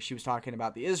Whit, where she was talking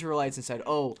about the Israelites and said,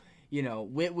 oh,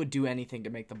 Whit would do anything to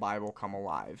make the Bible come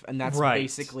alive. And that's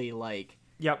basically like,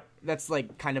 yep, that's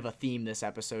like kind of a theme this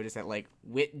episode, is that like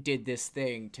Whit did this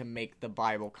thing to make the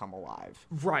Bible come alive.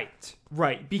 Right.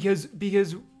 Because,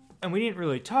 and we didn't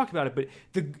really talk about it, but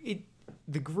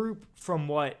the group, from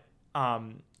what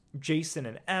Jason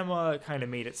and Emma kind of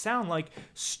made it sound like,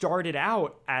 started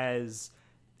out as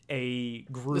a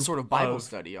group, The sort of Bible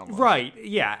study almost. Right.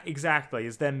 Yeah, exactly.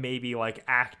 Is them maybe like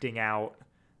acting out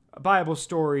Bible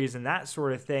stories and that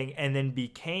sort of thing, and then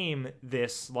became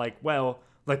this like, well,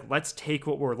 like, let's take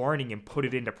what we're learning and put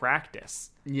it into practice.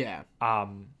 Yeah.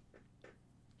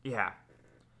 Yeah.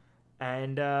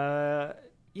 And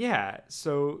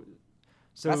so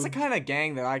that's the kind of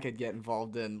gang that I could get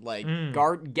involved in, like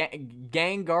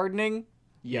gang gardening.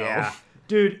 Yo. Yeah.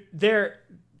 Dude, they're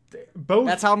both.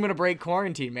 That's how I'm gonna break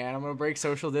quarantine, man. I'm gonna break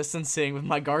social distancing with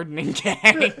my gardening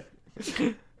gang.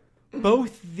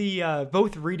 both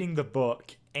reading the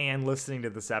book and listening to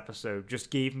this episode just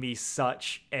gave me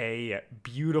such a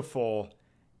beautiful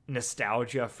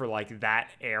nostalgia for like that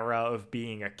era of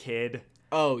being a kid.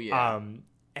 Oh yeah.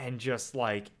 And just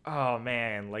like, oh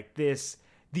man, like these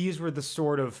were the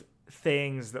sort of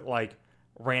things that like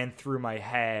ran through my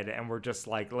head and were just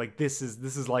like this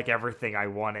is like everything I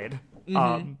wanted.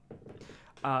 And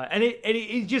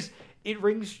it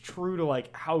rings true to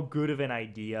like how good of an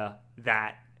idea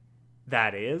that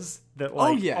is, that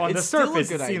like on the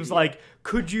surface it seems idea. like,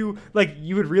 could you like,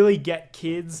 you would really get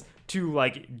kids to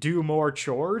like do more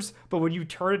chores, but when you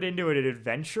turn it into an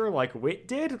adventure like Whit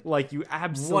did, like you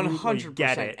absolutely 100%.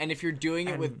 get it. And if you're doing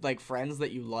it with like friends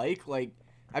that you like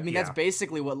I mean, Yeah. that's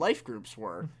basically what life groups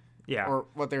were, Yeah. or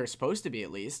what they were supposed to be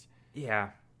at least.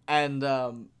 Yeah. And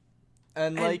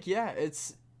like, yeah,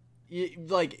 it's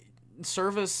like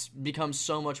service becomes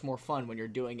so much more fun when you're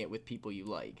doing it with people you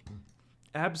like.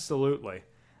 Absolutely.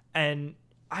 And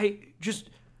I just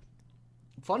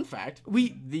Fun fact: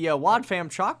 we the Wad Fam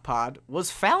Chalk Pod was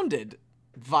founded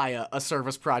via a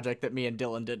service project that me and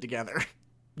Dylan did together.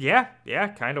 yeah,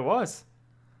 kind of was.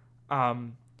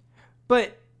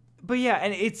 But yeah,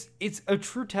 and it's a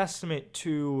true testament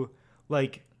to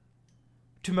like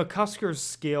to McCusker's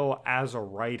skill as a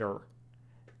writer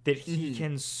that he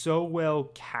can so well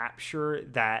capture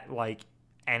that like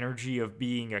energy of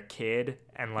being a kid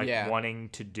and like Yeah. wanting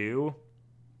to do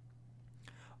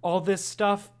all this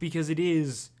stuff, because it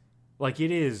is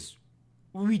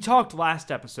we talked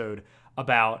last episode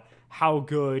about how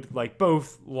good like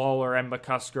both Lawler and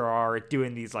McCusker are at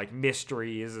doing these like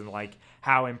mysteries and like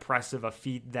how impressive a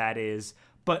feat that is,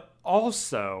 but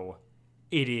also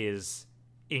it is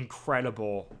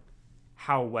incredible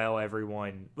how well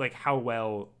everyone like how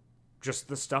well just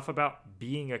the stuff about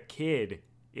being a kid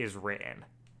is written.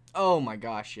 Oh my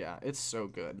gosh, yeah, it's so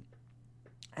good.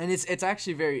 And it's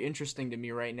actually very interesting to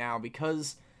me right now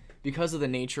because of the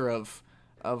nature of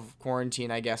quarantine,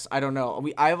 I guess. I don't know.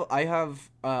 I have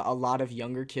a lot of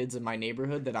younger kids in my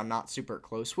neighborhood that I'm not super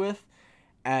close with,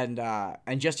 and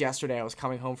just yesterday I was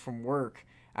coming home from work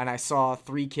and I saw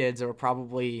 3 kids that were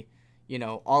probably,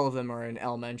 all of them are in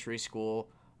elementary school,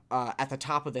 at the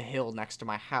top of the hill next to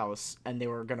my house, and they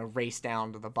were gonna race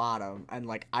down to the bottom. And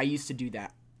like I used to do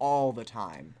that all the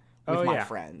time with Oh, my yeah.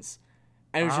 friends.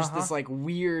 And it was just this like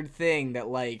weird thing that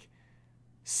like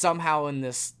somehow in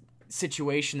this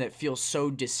situation that feels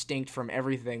so distinct from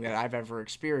everything that I've ever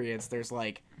experienced, there's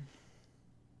like,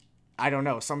 I don't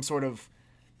know, some sort of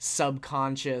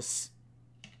subconscious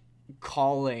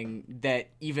calling that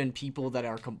even people that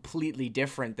are completely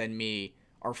different than me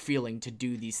are feeling to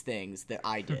do these things that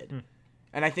I did.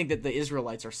 And I think that the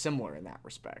Israelites are similar in that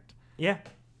respect. Yeah,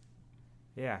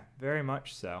 very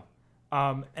much so.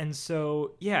 And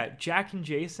so, yeah, Jack and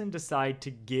Jason decide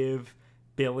to give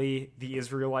Billy the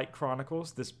Israelite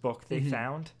Chronicles, this book they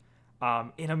found,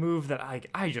 in a move that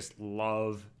I just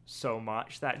love so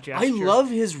much, that gesture. I love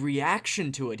his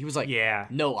reaction to it. He was like, Yeah.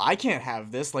 no, I can't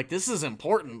have this. Like, this is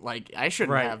important. Like, I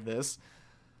shouldn't Right. have this.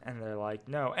 And they're like,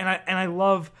 no. And I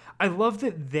love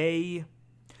that they,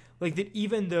 like, that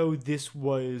even though this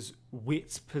was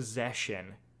Wit's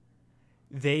possession,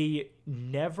 they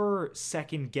never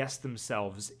second guess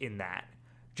themselves in that.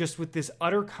 Just with this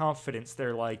utter confidence,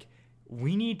 they're like,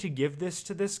 we need to give this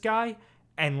to this guy,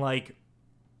 and like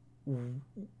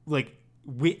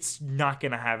Wit's not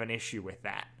gonna have an issue with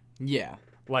that. Yeah.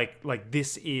 Like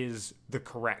this is the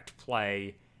correct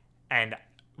play, and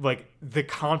like the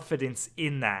confidence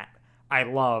in that I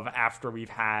love after we've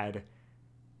had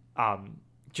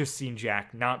just seen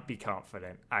Jack not be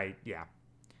confident.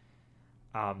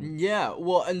 Yeah,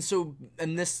 well,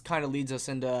 and this kind of leads us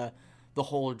into the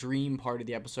whole dream part of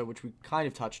the episode, which we kind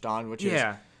of touched on, which is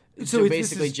so this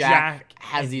basically is Jack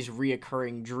has these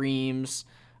reoccurring dreams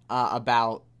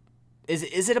about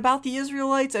is it about the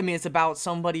Israelites? I mean, it's about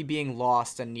somebody being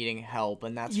lost and needing help,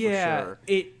 and that's for sure.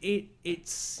 It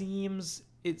seems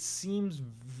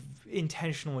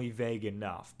intentionally vague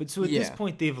enough, but so at this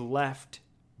point they've left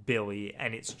Billy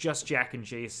and it's just Jack and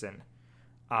Jason.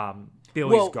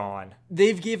 Billy's gone.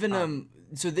 They've given him,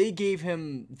 so they gave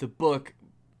him the book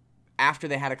after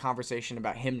they had a conversation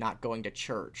about him not going to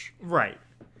church. Right.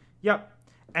 Yep.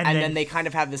 And then they kind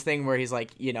of have this thing where he's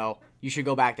like, you should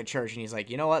go back to church. And he's like,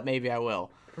 you know what? Maybe I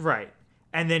will. Right.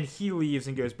 And then he leaves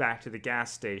and goes back to the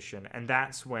gas station. And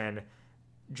that's when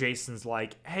Jason's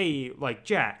like, hey, like,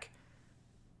 Jack,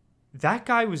 that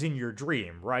guy was in your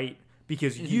dream, right?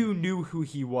 Because you knew who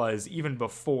he was even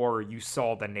before you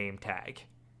saw the name tag.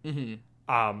 Mm-hmm.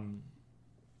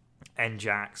 And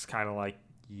Jack's kind of like,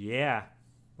 yeah,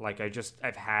 like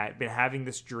I've been having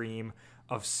this dream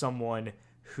of someone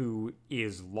who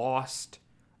is lost,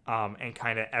 and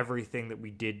kind of everything that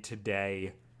we did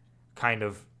today kind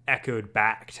of echoed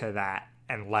back to that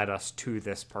and led us to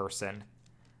this person.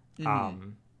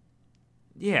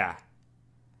 Yeah,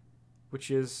 which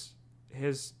is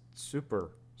his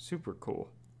super cool.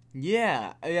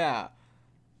 Yeah.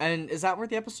 And is that where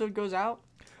the episode goes out?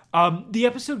 The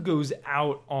episode goes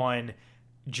out on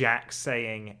Jack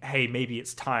saying, hey, maybe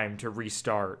it's time to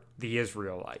restart the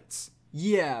Israelites.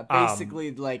 Yeah,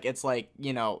 basically, like, it's like,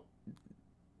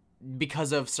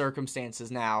 because of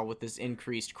circumstances now with this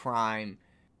increased crime.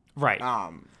 Right.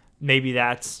 Maybe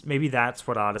that's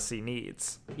what Odyssey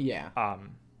needs. Yeah.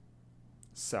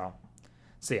 So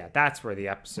yeah, that's where the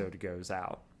episode goes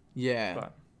out. Yeah.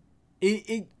 But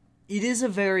It is a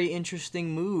very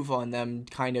interesting move on them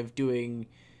kind of doing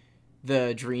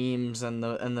the dreams and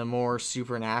the more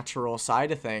supernatural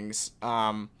side of things.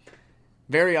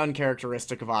 Very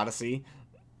uncharacteristic of Odyssey,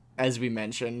 as we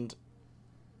mentioned.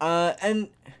 And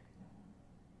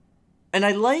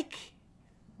I like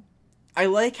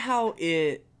how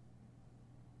it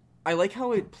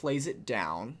plays it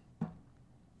down.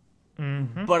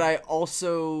 Mm-hmm. But I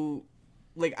also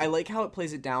I like how it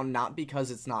plays it down, not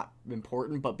because it's not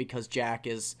important, but because Jack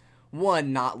is,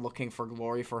 one, not looking for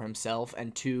glory for himself,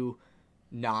 and two,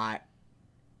 not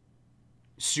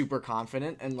super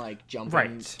confident and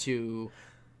jumping to,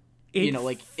 it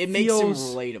makes him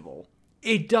relatable.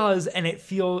 It does, and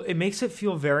it makes it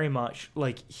feel very much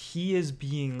like he is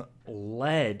being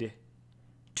led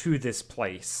to this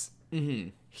place. Mm-hmm.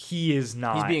 He is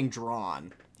not. He's being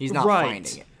drawn. He's not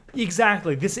finding it.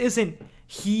 Exactly. This isn't.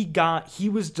 He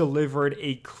was delivered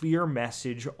a clear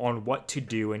message on what to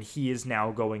do, and he is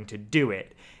now going to do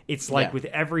it. It's like with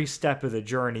every step of the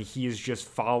journey, he is just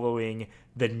following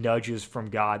the nudges from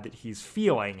God that he's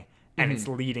feeling, and it's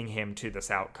leading him to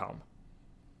this outcome.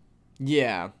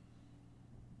 Yeah.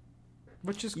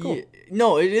 Which is cool. Yeah,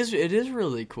 no, it is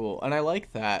really cool, and I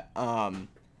like that.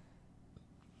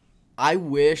 I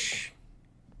wish,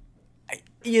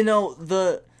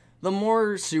 the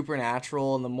more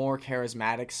supernatural and the more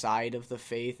charismatic side of the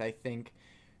faith, I think,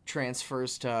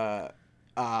 transfers to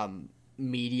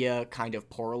media kind of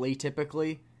poorly,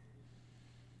 typically.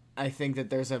 I think that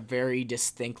there's a very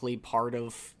distinctly part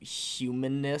of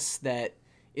humanness that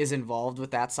is involved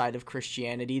with that side of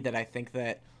Christianity that I think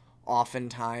that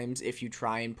oftentimes, if you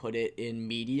try and put it in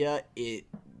media, it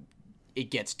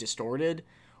gets distorted,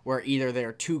 where either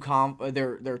they're too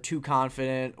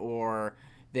confident, or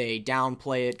they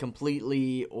downplay it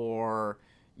completely, or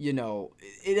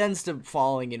it ends up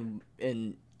falling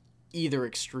in either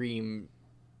extreme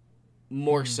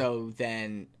more so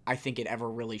than I think it ever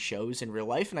really shows in real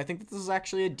life. And I think that this is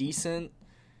actually a decent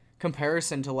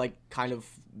comparison to kind of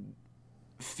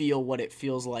feel what it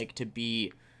feels like to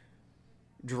be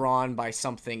drawn by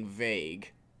something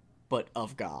vague but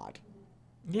of God.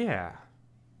 Yeah.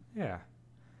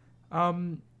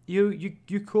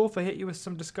 You cool if I hit you with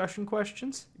some discussion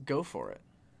questions? Go for it.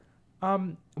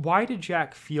 Why did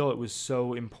Jack feel it was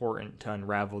so important to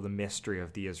unravel the mystery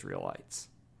of the Israelites?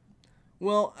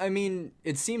 Well, I mean,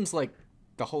 it seems like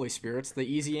the Holy Spirit's the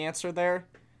easy answer there.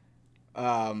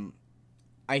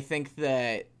 I think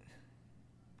that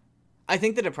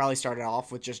it probably started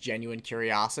off with just genuine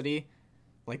curiosity.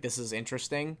 This is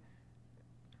interesting.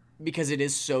 Because it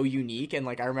is so unique, and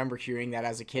I remember hearing that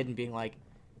as a kid and being like,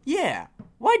 yeah,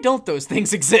 why don't those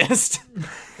things exist?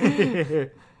 and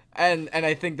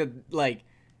I think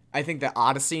that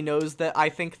Odyssey knows that I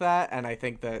think that, and I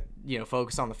think that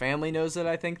Focus on the Family knows that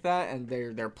I think that, and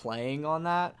they're playing on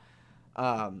that,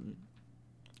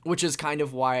 which is kind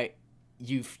of why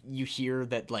you hear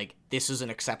that this is an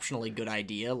exceptionally good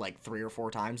idea 3 or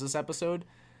 4 times this episode.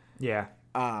 Yeah.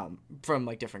 From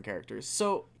different characters.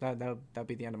 So that'd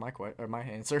be the end of my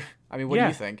answer. I mean, what do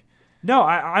you think? No,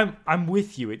 I'm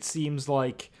with you. It seems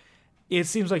like he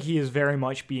is very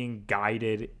much being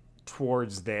guided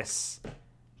towards this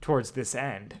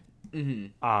end.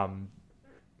 Mm-hmm.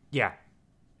 Yeah,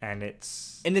 and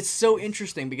it's so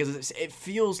interesting because it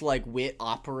feels like Wit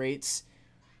operates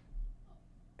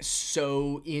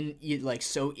so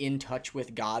in touch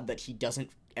with God that he doesn't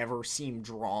ever seem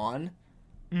drawn.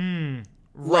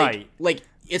 Right.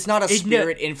 It's not a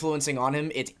spirit influencing on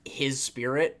him, it's his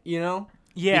spirit, Yeah.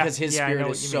 Because his spirit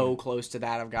is so close to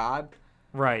that of God.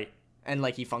 Right. And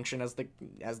he functions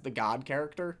as the God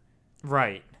character.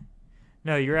 Right.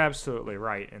 No, you're absolutely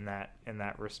right in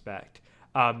that respect.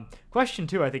 Question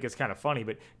 2, I think is kind of funny,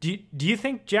 but do you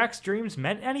think Jack's dreams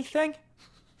meant anything?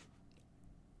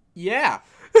 Yeah.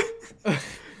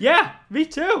 Yeah, me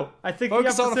too. I think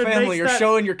Focus on the Family, you're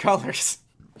showing your colors.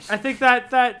 I think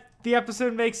that the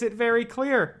episode makes it very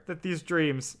clear that these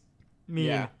dreams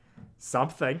mean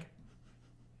something.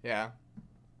 Yeah.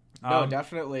 No,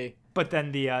 definitely. But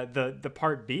then the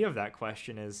part B of that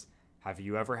question is, have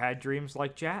you ever had dreams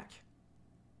like Jack?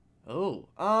 Oh,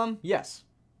 yes.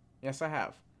 Yes, I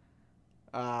have.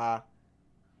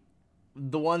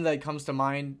 The one that comes to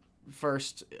mind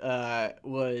first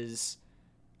was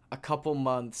a couple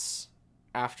months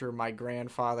after my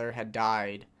grandfather had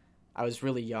died. I was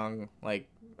really young, I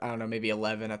don't know, maybe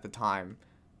 11 at the time.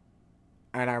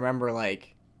 And I remember,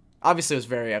 obviously it was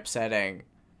very upsetting,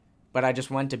 but I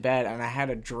just went to bed and I had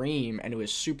a dream and it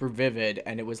was super vivid,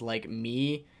 and it was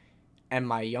me and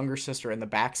my younger sister in the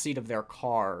backseat of their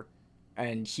car,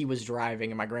 and he was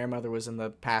driving and my grandmother was in the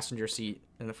passenger seat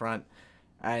in the front,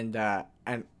 and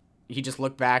he just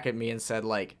looked back at me and said,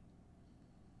 like,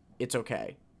 it's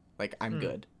okay, like, I'm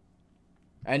good.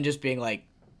 And just being like,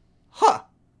 huh,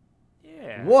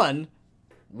 Yeah. one,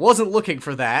 wasn't looking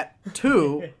for that.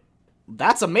 Two,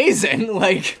 that's amazing.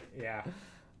 Like, Yeah.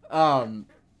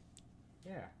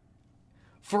 Yeah.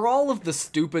 for all of the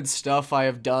stupid stuff I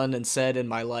have done and said in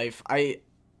my life, I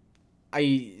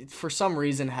for some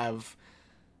reason have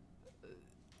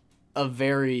a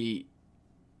very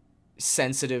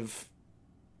sensitive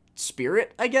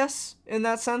spirit, I guess, in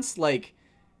that sense. Like,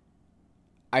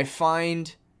 I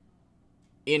find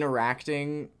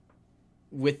interacting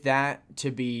with that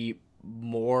to be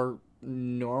more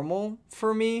normal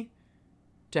for me,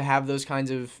 to have those kinds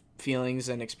of feelings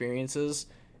and experiences,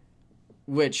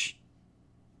 which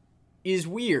is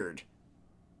weird.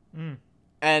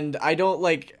 And I don't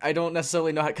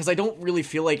necessarily know how, because I don't really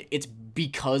feel like it's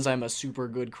because I'm a super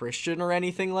good Christian or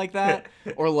anything like that,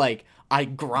 or like I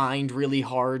grind really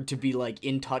hard to be like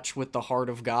in touch with the heart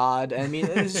of God. I mean,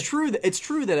 it's true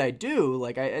that I do.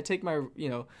 Like, I take my,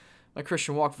 my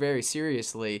Christian walk very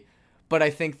seriously, but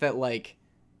I think that, like,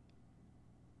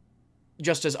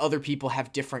 just as other people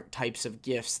have different types of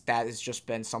gifts, that has just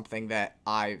been something that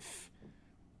I've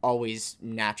always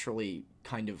naturally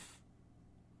kind of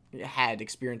had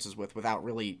experiences with without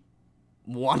really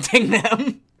wanting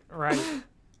them. Right.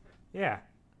 Yeah.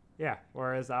 Yeah.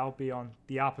 Whereas I'll be on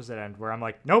the opposite end where I'm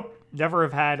like, nope, never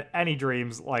have had any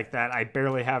dreams like that. I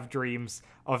barely have dreams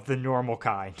of the normal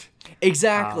kind.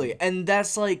 Exactly. And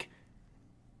that's like,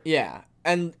 yeah.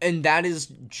 And that is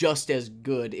just as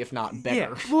good, if not better.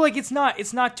 Yeah. Well, like, it's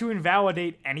not to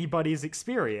invalidate anybody's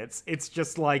experience. It's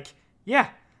just like, yeah,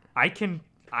 I can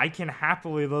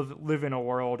happily live in a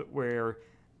world where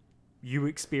you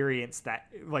experience that,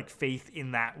 like, faith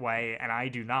in that way, and I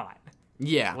do not.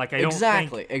 Yeah, like, I don't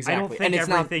exactly. I don't think and it's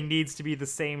everything needs to be the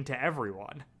same to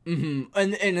everyone. Mm-hmm.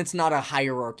 And it's not a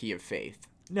hierarchy of faith.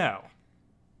 No.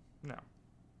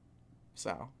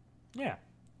 So. Yeah.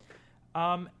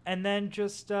 And then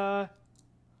just, do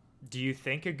you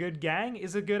think a good gang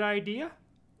is a good idea?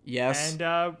 Yes.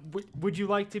 And would you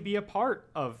like to be a part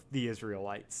of the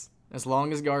Israelites? As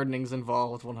long as gardening's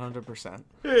involved, 100%.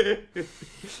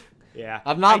 Yeah.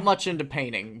 I'm not much into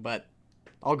painting, but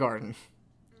I'll garden.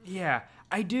 Yeah,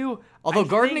 I do. Although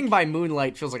gardening by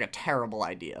moonlight feels like a terrible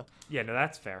idea. Yeah, no,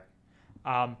 that's fair.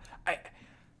 I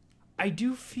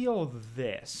do feel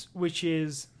this, which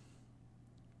is...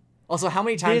 Also, how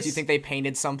many times do you think they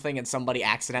painted something and somebody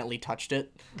accidentally touched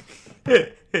it?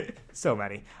 So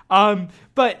many.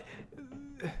 But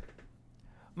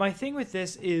my thing with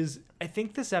this is, I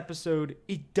think this episode,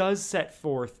 it does set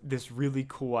forth this really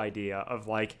cool idea of,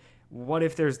 like, what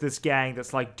if there's this gang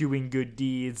that's, like, doing good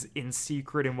deeds in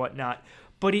secret and whatnot,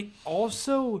 but it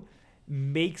also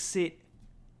makes it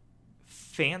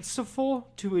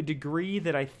fanciful to a degree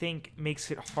that I think makes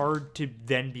it hard to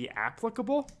then be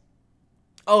applicable.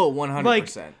 Oh,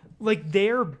 100%. Like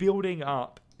they're building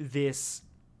up this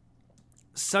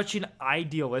such an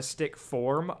idealistic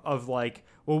form of, like,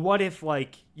 well, what if,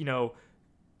 like,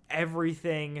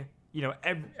 everything,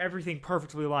 everything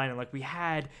perfectly aligned, and, like, we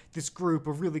had this group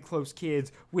of really close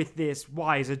kids with this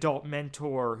wise adult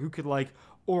mentor who could, like,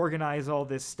 organize all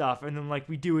this stuff, and then, like,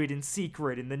 we do it in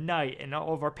secret in the night, and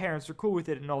all of our parents are cool with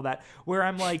it and all that, where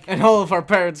I'm like... And all of our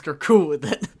parents are cool with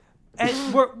it.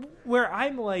 And where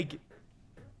I'm like,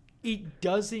 it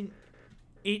doesn't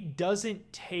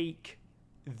take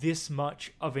this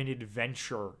much of an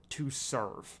adventure to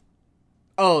serve.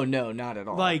 Oh, no, not at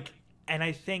all. Like, and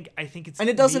I think it's... And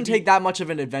it doesn't take that much of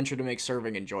an adventure to make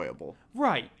serving enjoyable.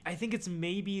 Right. I think it's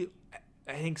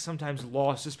sometimes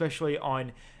lost, especially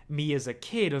on me as a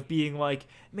kid, of being like,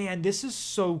 man, this is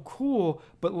so cool,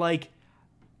 but, like,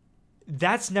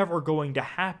 that's never going to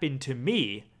happen to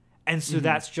me. And so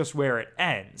that's just where it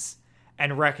ends.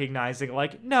 And recognizing,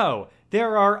 like, no,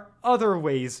 there are other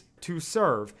ways to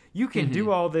serve. You can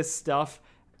do all this stuff,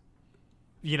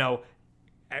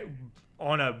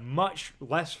 on a much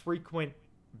less frequent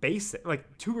basis.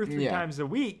 Like, 2 or 3 times a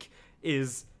week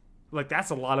is, like,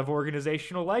 that's a lot of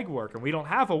organizational legwork. And we don't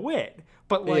have a WIT.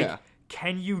 But, like,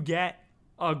 can you get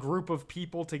a group of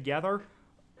people together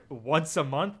once a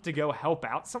month to go help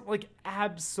out something? Like,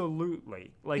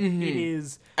 absolutely. Like, it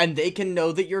is... And they can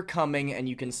know that you're coming, and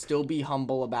you can still be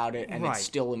humble about it, and it's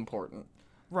still important.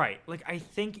 Right. Like, I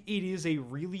think it is a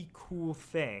really cool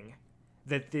thing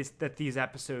that these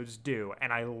episodes do,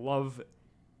 and I love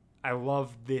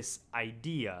this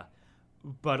idea,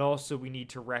 but also we need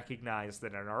to recognize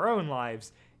that in our own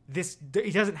lives,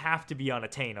 it doesn't have to be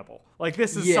unattainable. Like,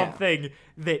 this is something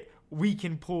that we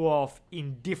can pull off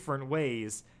in different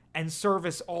ways, And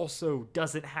service also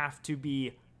doesn't have to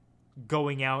be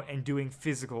going out and doing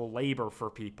physical labor for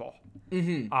people.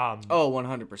 Mm-hmm.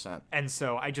 100%. And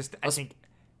so I think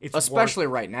it's especially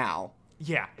right now.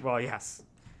 Yeah. Well, yes.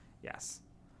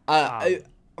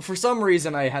 For some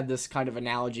reason, I had this kind of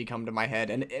analogy come to my head,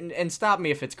 and stop me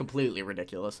if it's completely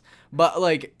ridiculous. But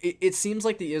like, it seems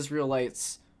like the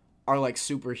Israelites are like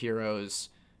superheroes,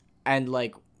 and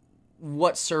like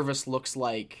what service looks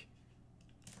like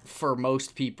for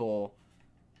most people,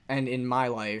 and in my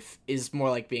life, is more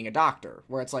like being a doctor,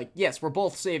 where it's like, yes, we're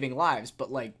both saving lives,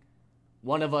 but like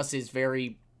one of us is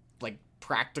very like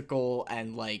practical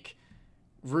and like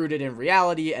rooted in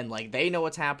reality, and like they know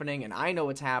what's happening and I know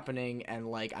what's happening, and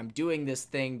like I'm doing this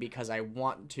thing because I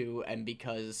want to, and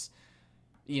because,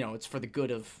 you know, it's for the good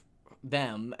of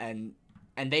them, and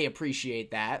they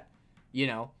appreciate that, you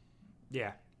know.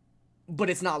 Yeah. But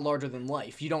it's not larger than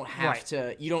life. You don't have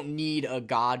to, you don't need a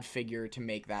god figure to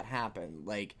make that happen.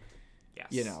 Like, yes.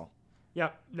 You know.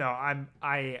 Yep. No,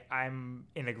 I'm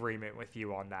in agreement with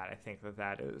you on that. I think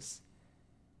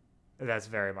that's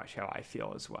very much how I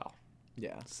feel as well.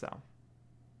 Yeah. So,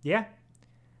 yeah.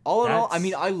 All in all, I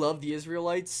mean, I love the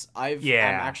Israelites. I'm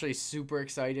Yeah. actually super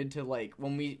excited to, like,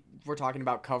 when we were talking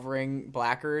about covering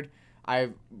Blackguard, I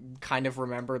kind of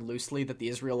remembered loosely that the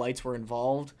Israelites were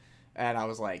involved, and I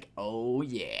was like, oh,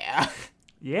 yeah.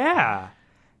 Yeah.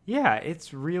 Yeah,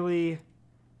 it's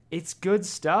good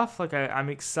stuff. Like, I'm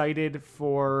excited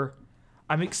for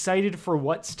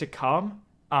what's to come.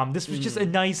 This was just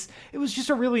it was just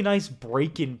a really nice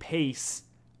break in pace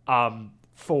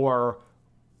for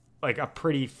like a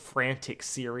pretty frantic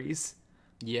series.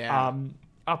 Yeah.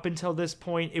 Up until this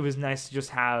point, it was nice to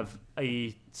just have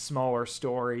a smaller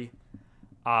story.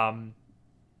 And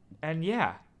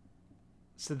yeah.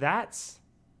 So that's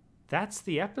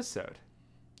the episode.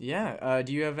 Yeah.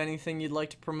 Do you have anything you'd like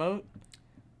to promote?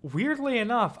 Weirdly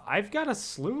enough, I've got a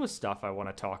slew of stuff I want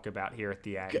to talk about here at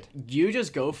the end. You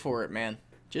just go for it, man.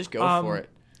 Just go for it.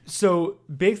 So,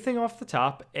 big thing off the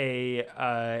top,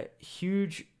 a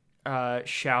huge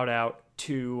shout out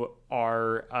to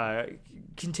our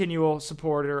continual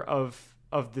supporter of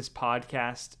this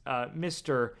podcast,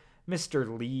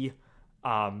 Mr. Lee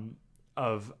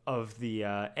of the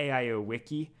AIO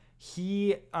Wiki.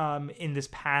 He in this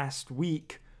past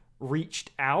week reached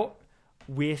out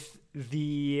with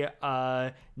the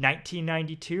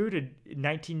 1992 to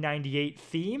 1998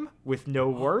 theme with no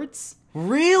words.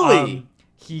 Really?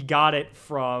 He got it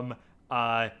from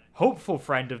hopeful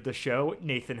friend of the show,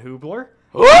 Nathan Hubler.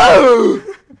 Whoa!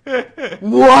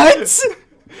 What?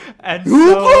 And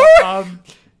Hubler?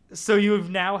 So you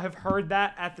now have heard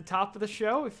that at the top of the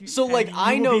show.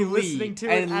 I know Lee,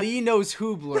 and Lee knows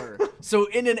Hubler. So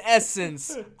in an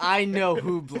essence, I know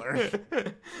Hubler.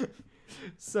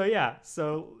 So yeah,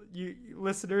 you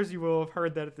listeners, you will have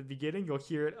heard that at the beginning. You'll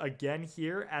hear it again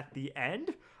here at the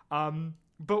end.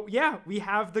 But yeah, we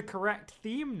have the correct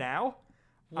theme now.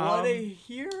 What a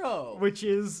hero! Which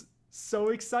is so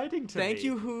exciting to me. Thank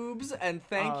you, Hoobs, and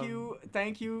thank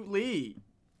you, Lee.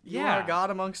 You are God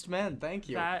amongst men. Thank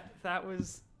you. That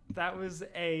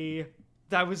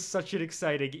was such an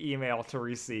exciting email to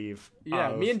receive.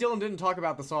 Yeah, me and Dylan didn't talk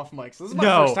about this off mic, so this is my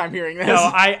first time hearing this.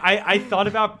 No, I thought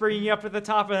about bringing it up at the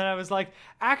top, and then I was like,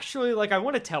 actually, like I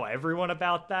want to tell everyone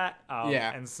about that.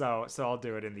 Yeah. And so I'll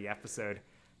do it in the episode.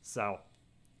 So,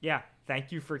 yeah,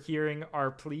 thank you for hearing our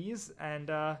pleas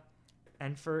and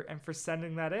for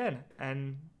sending that in.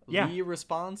 And yeah, Lee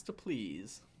responds to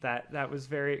please. That was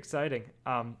very exciting.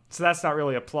 So that's not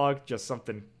really a plug, just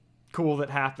something cool that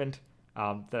happened.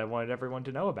 That I wanted everyone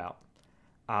to know about.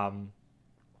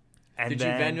 Did you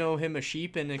Venmo him a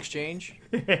sheep in exchange?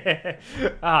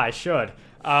 I should.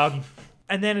 And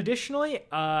then additionally,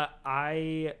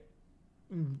 I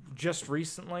just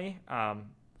recently,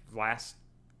 last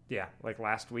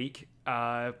week,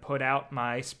 put out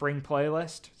my spring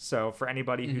playlist. So for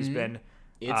anybody who's been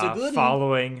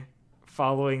following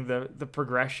the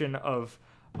progression of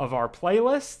our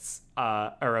playlists,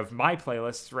 or of my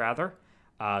playlists rather.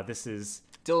 This is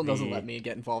Dylan doesn't let me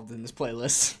get involved in this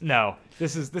playlist. No,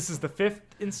 this is the 5th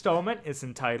installment. It's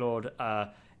entitled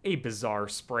A Bizarre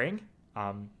Spring,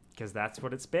 because that's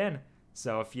what it's been.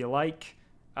 So if you like,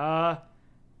 I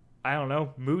don't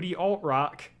know, moody alt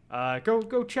rock,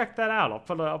 go check that out.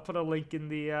 I'll put a link in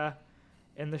the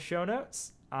show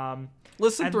notes.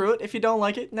 Listen through it. If you don't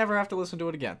like it, never have to listen to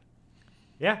it again.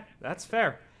 Yeah, that's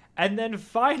fair. And then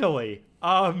finally,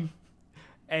 a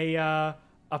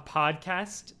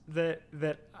podcast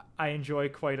that I enjoy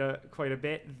quite a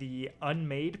bit, the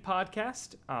Unmade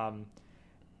podcast,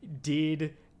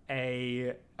 did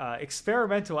a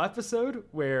experimental episode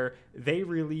where they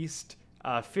released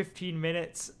 15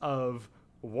 minutes of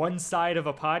one side of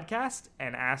a podcast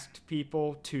and asked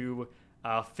people to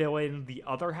fill in the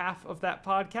other half of that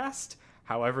podcast,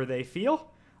 however they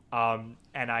feel. And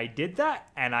I did that,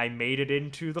 and I made it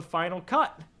into the final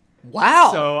cut. Wow.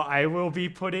 So I will be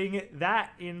putting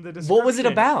that in the description. What was it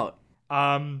about?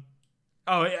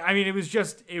 It was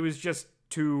just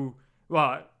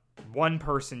one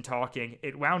person talking.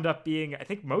 It wound up being, I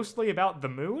think, mostly about the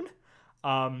moon.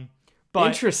 But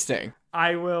interesting.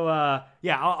 I will,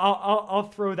 I'll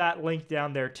throw that link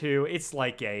down there too. It's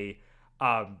like a,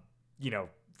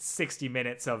 60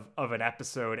 minutes of an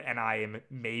episode, and I am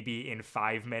maybe in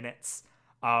 5 minutes.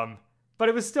 But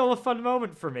it was still a fun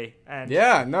moment for me. And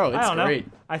yeah, no, it's I don't great.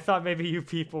 know. I thought maybe you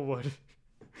people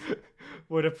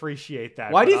would appreciate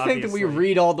that. Why do you think that we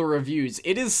read all the reviews?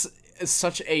 It is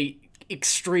such a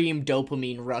extreme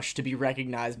dopamine rush to be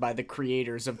recognized by the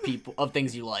creators of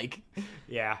things you like.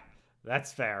 Yeah,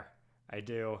 that's fair. I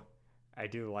do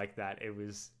like that. It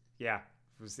was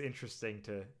interesting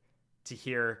to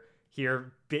hear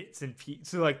bits and pieces.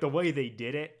 So like the way they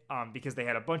did it, because they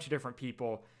had a bunch of different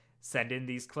people send in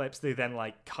these clips, they then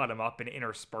like cut them up and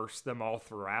intersperse them all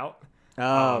throughout.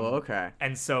 Oh, okay.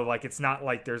 And so like it's not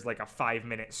like there's like a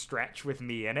 5-minute stretch with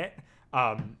me in it.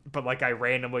 But like I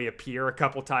randomly appear a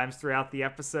couple times throughout the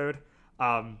episode.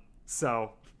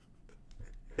 So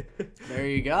there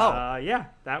you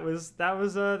go. That was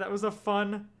a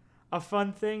fun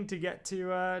thing to get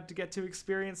to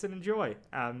experience and enjoy.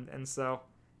 And so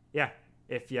yeah,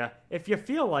 if you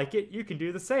feel like it, you can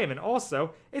do the same. And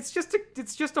also, it's just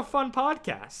a fun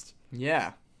podcast.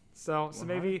 Yeah. So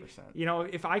maybe,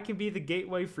 if I can be the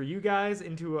gateway for you guys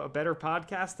into a better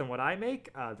podcast than what I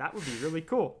make, that would be really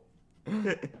cool.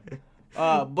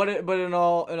 But in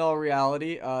all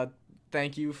reality,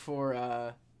 thank you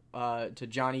to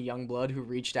Johnny Youngblood, who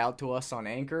reached out to us on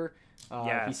Anchor.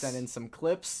 Yes. He sent in some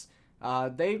clips.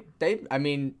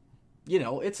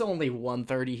 It's only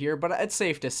 1:30 here, but it's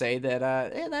safe to say that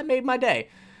that made my day.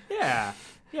 Yeah.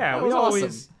 That was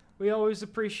awesome. We always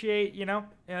appreciate,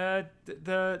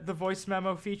 the voice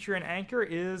memo feature in Anchor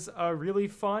is a really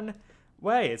fun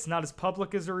way. It's not as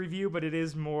public as a review, but it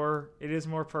is more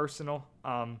personal.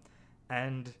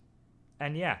 And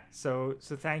yeah, so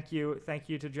thank you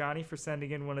to Johnny for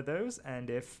sending in one of those. And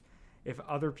if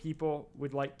other people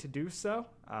would like to do so,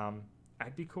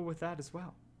 I'd be cool with that as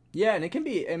well. Yeah, and it can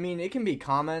be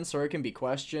comments or it can be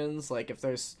questions, like if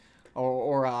there's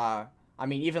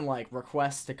even like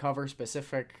requests to cover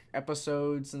specific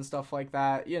episodes and stuff like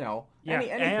that,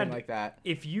 anything like that.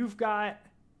 If you've got,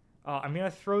 I'm going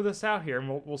to throw this out here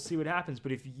and we'll see what happens,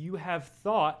 but if you have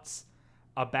thoughts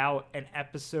about an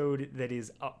episode that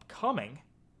is upcoming,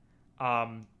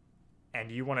 and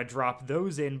you want to drop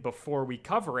those in before we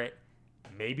cover it,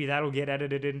 maybe that'll get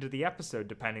edited into the episode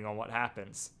depending on what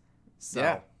happens. So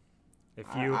yeah.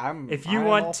 If you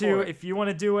want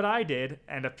to do what I did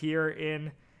and appear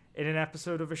in an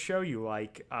episode of a show you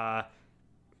like,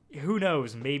 who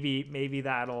knows? Maybe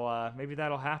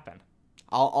that'll happen.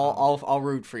 I'll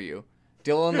root for you.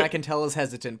 Dylan, I can tell, is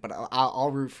hesitant, but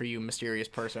I'll root for you, mysterious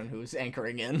person who's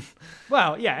anchoring in.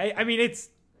 Well, yeah. I mean,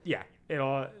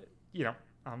 it'll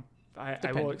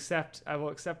I will accept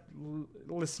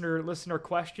listener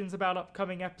questions about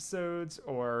upcoming episodes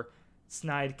or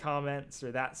snide comments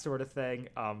or that sort of thing.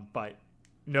 But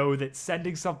know that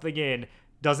sending something in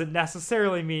doesn't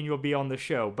necessarily mean you'll be on the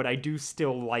show, but I do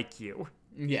still like you.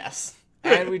 Yes.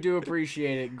 And we do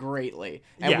appreciate it greatly.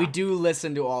 And we do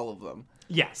listen to all of them.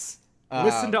 Yes.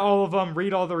 Listen to all of them,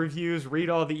 read all the reviews, read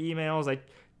all the emails, I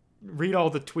read all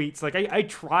the tweets. Like, I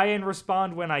try and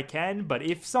respond when I can, but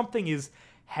if something is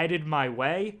headed my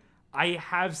way, I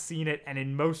have seen it, and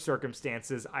in most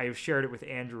circumstances, I have shared it with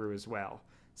Andrew as well.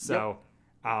 So,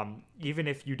 even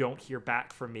if you don't hear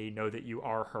back from me, know that you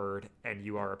are heard and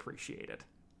you are appreciated.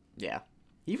 Yeah.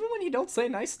 Even when you don't say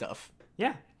nice stuff.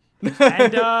 Yeah.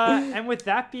 And with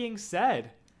that being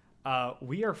said,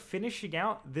 we are finishing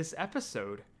out this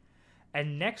episode.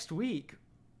 And next week,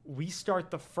 we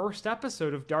start the first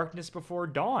episode of Darkness Before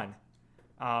Dawn.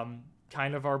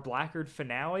 Kind of our Blackguard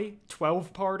finale,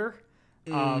 12-parter.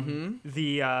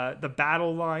 The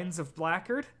battle lines of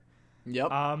Blackguard.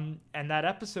 Yep. And that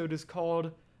episode is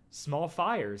called Small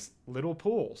Fires, Little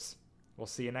Pools. We'll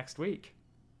see you next week.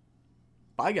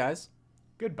 Bye, guys.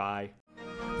 Goodbye.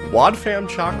 WadFam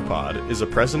Chalkpod is a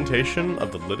presentation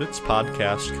of the Lidditz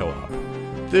Podcast Co-op.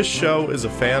 This show is a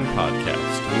fan podcast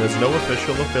and has no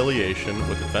official affiliation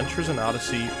with Adventures in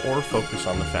Odyssey or Focus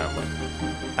on the Family.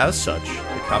 As such,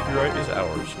 the copyright is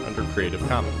ours under Creative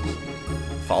Commons.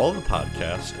 Follow the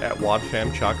podcast at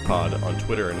WadFam Chalkpod on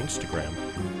Twitter and Instagram,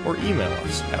 or email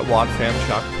us at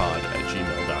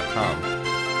wadfamchalkpod@gmail.com.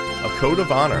 A Code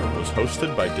of Honor was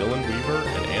hosted by Dylan Weaver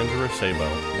and Andrew Sabo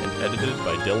and edited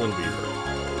by Dylan Weaver.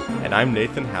 And I'm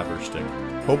Nathan Haverstick,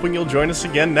 hoping you'll join us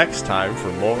again next time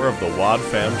for more of the Wad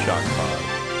Fam Chalk Pod.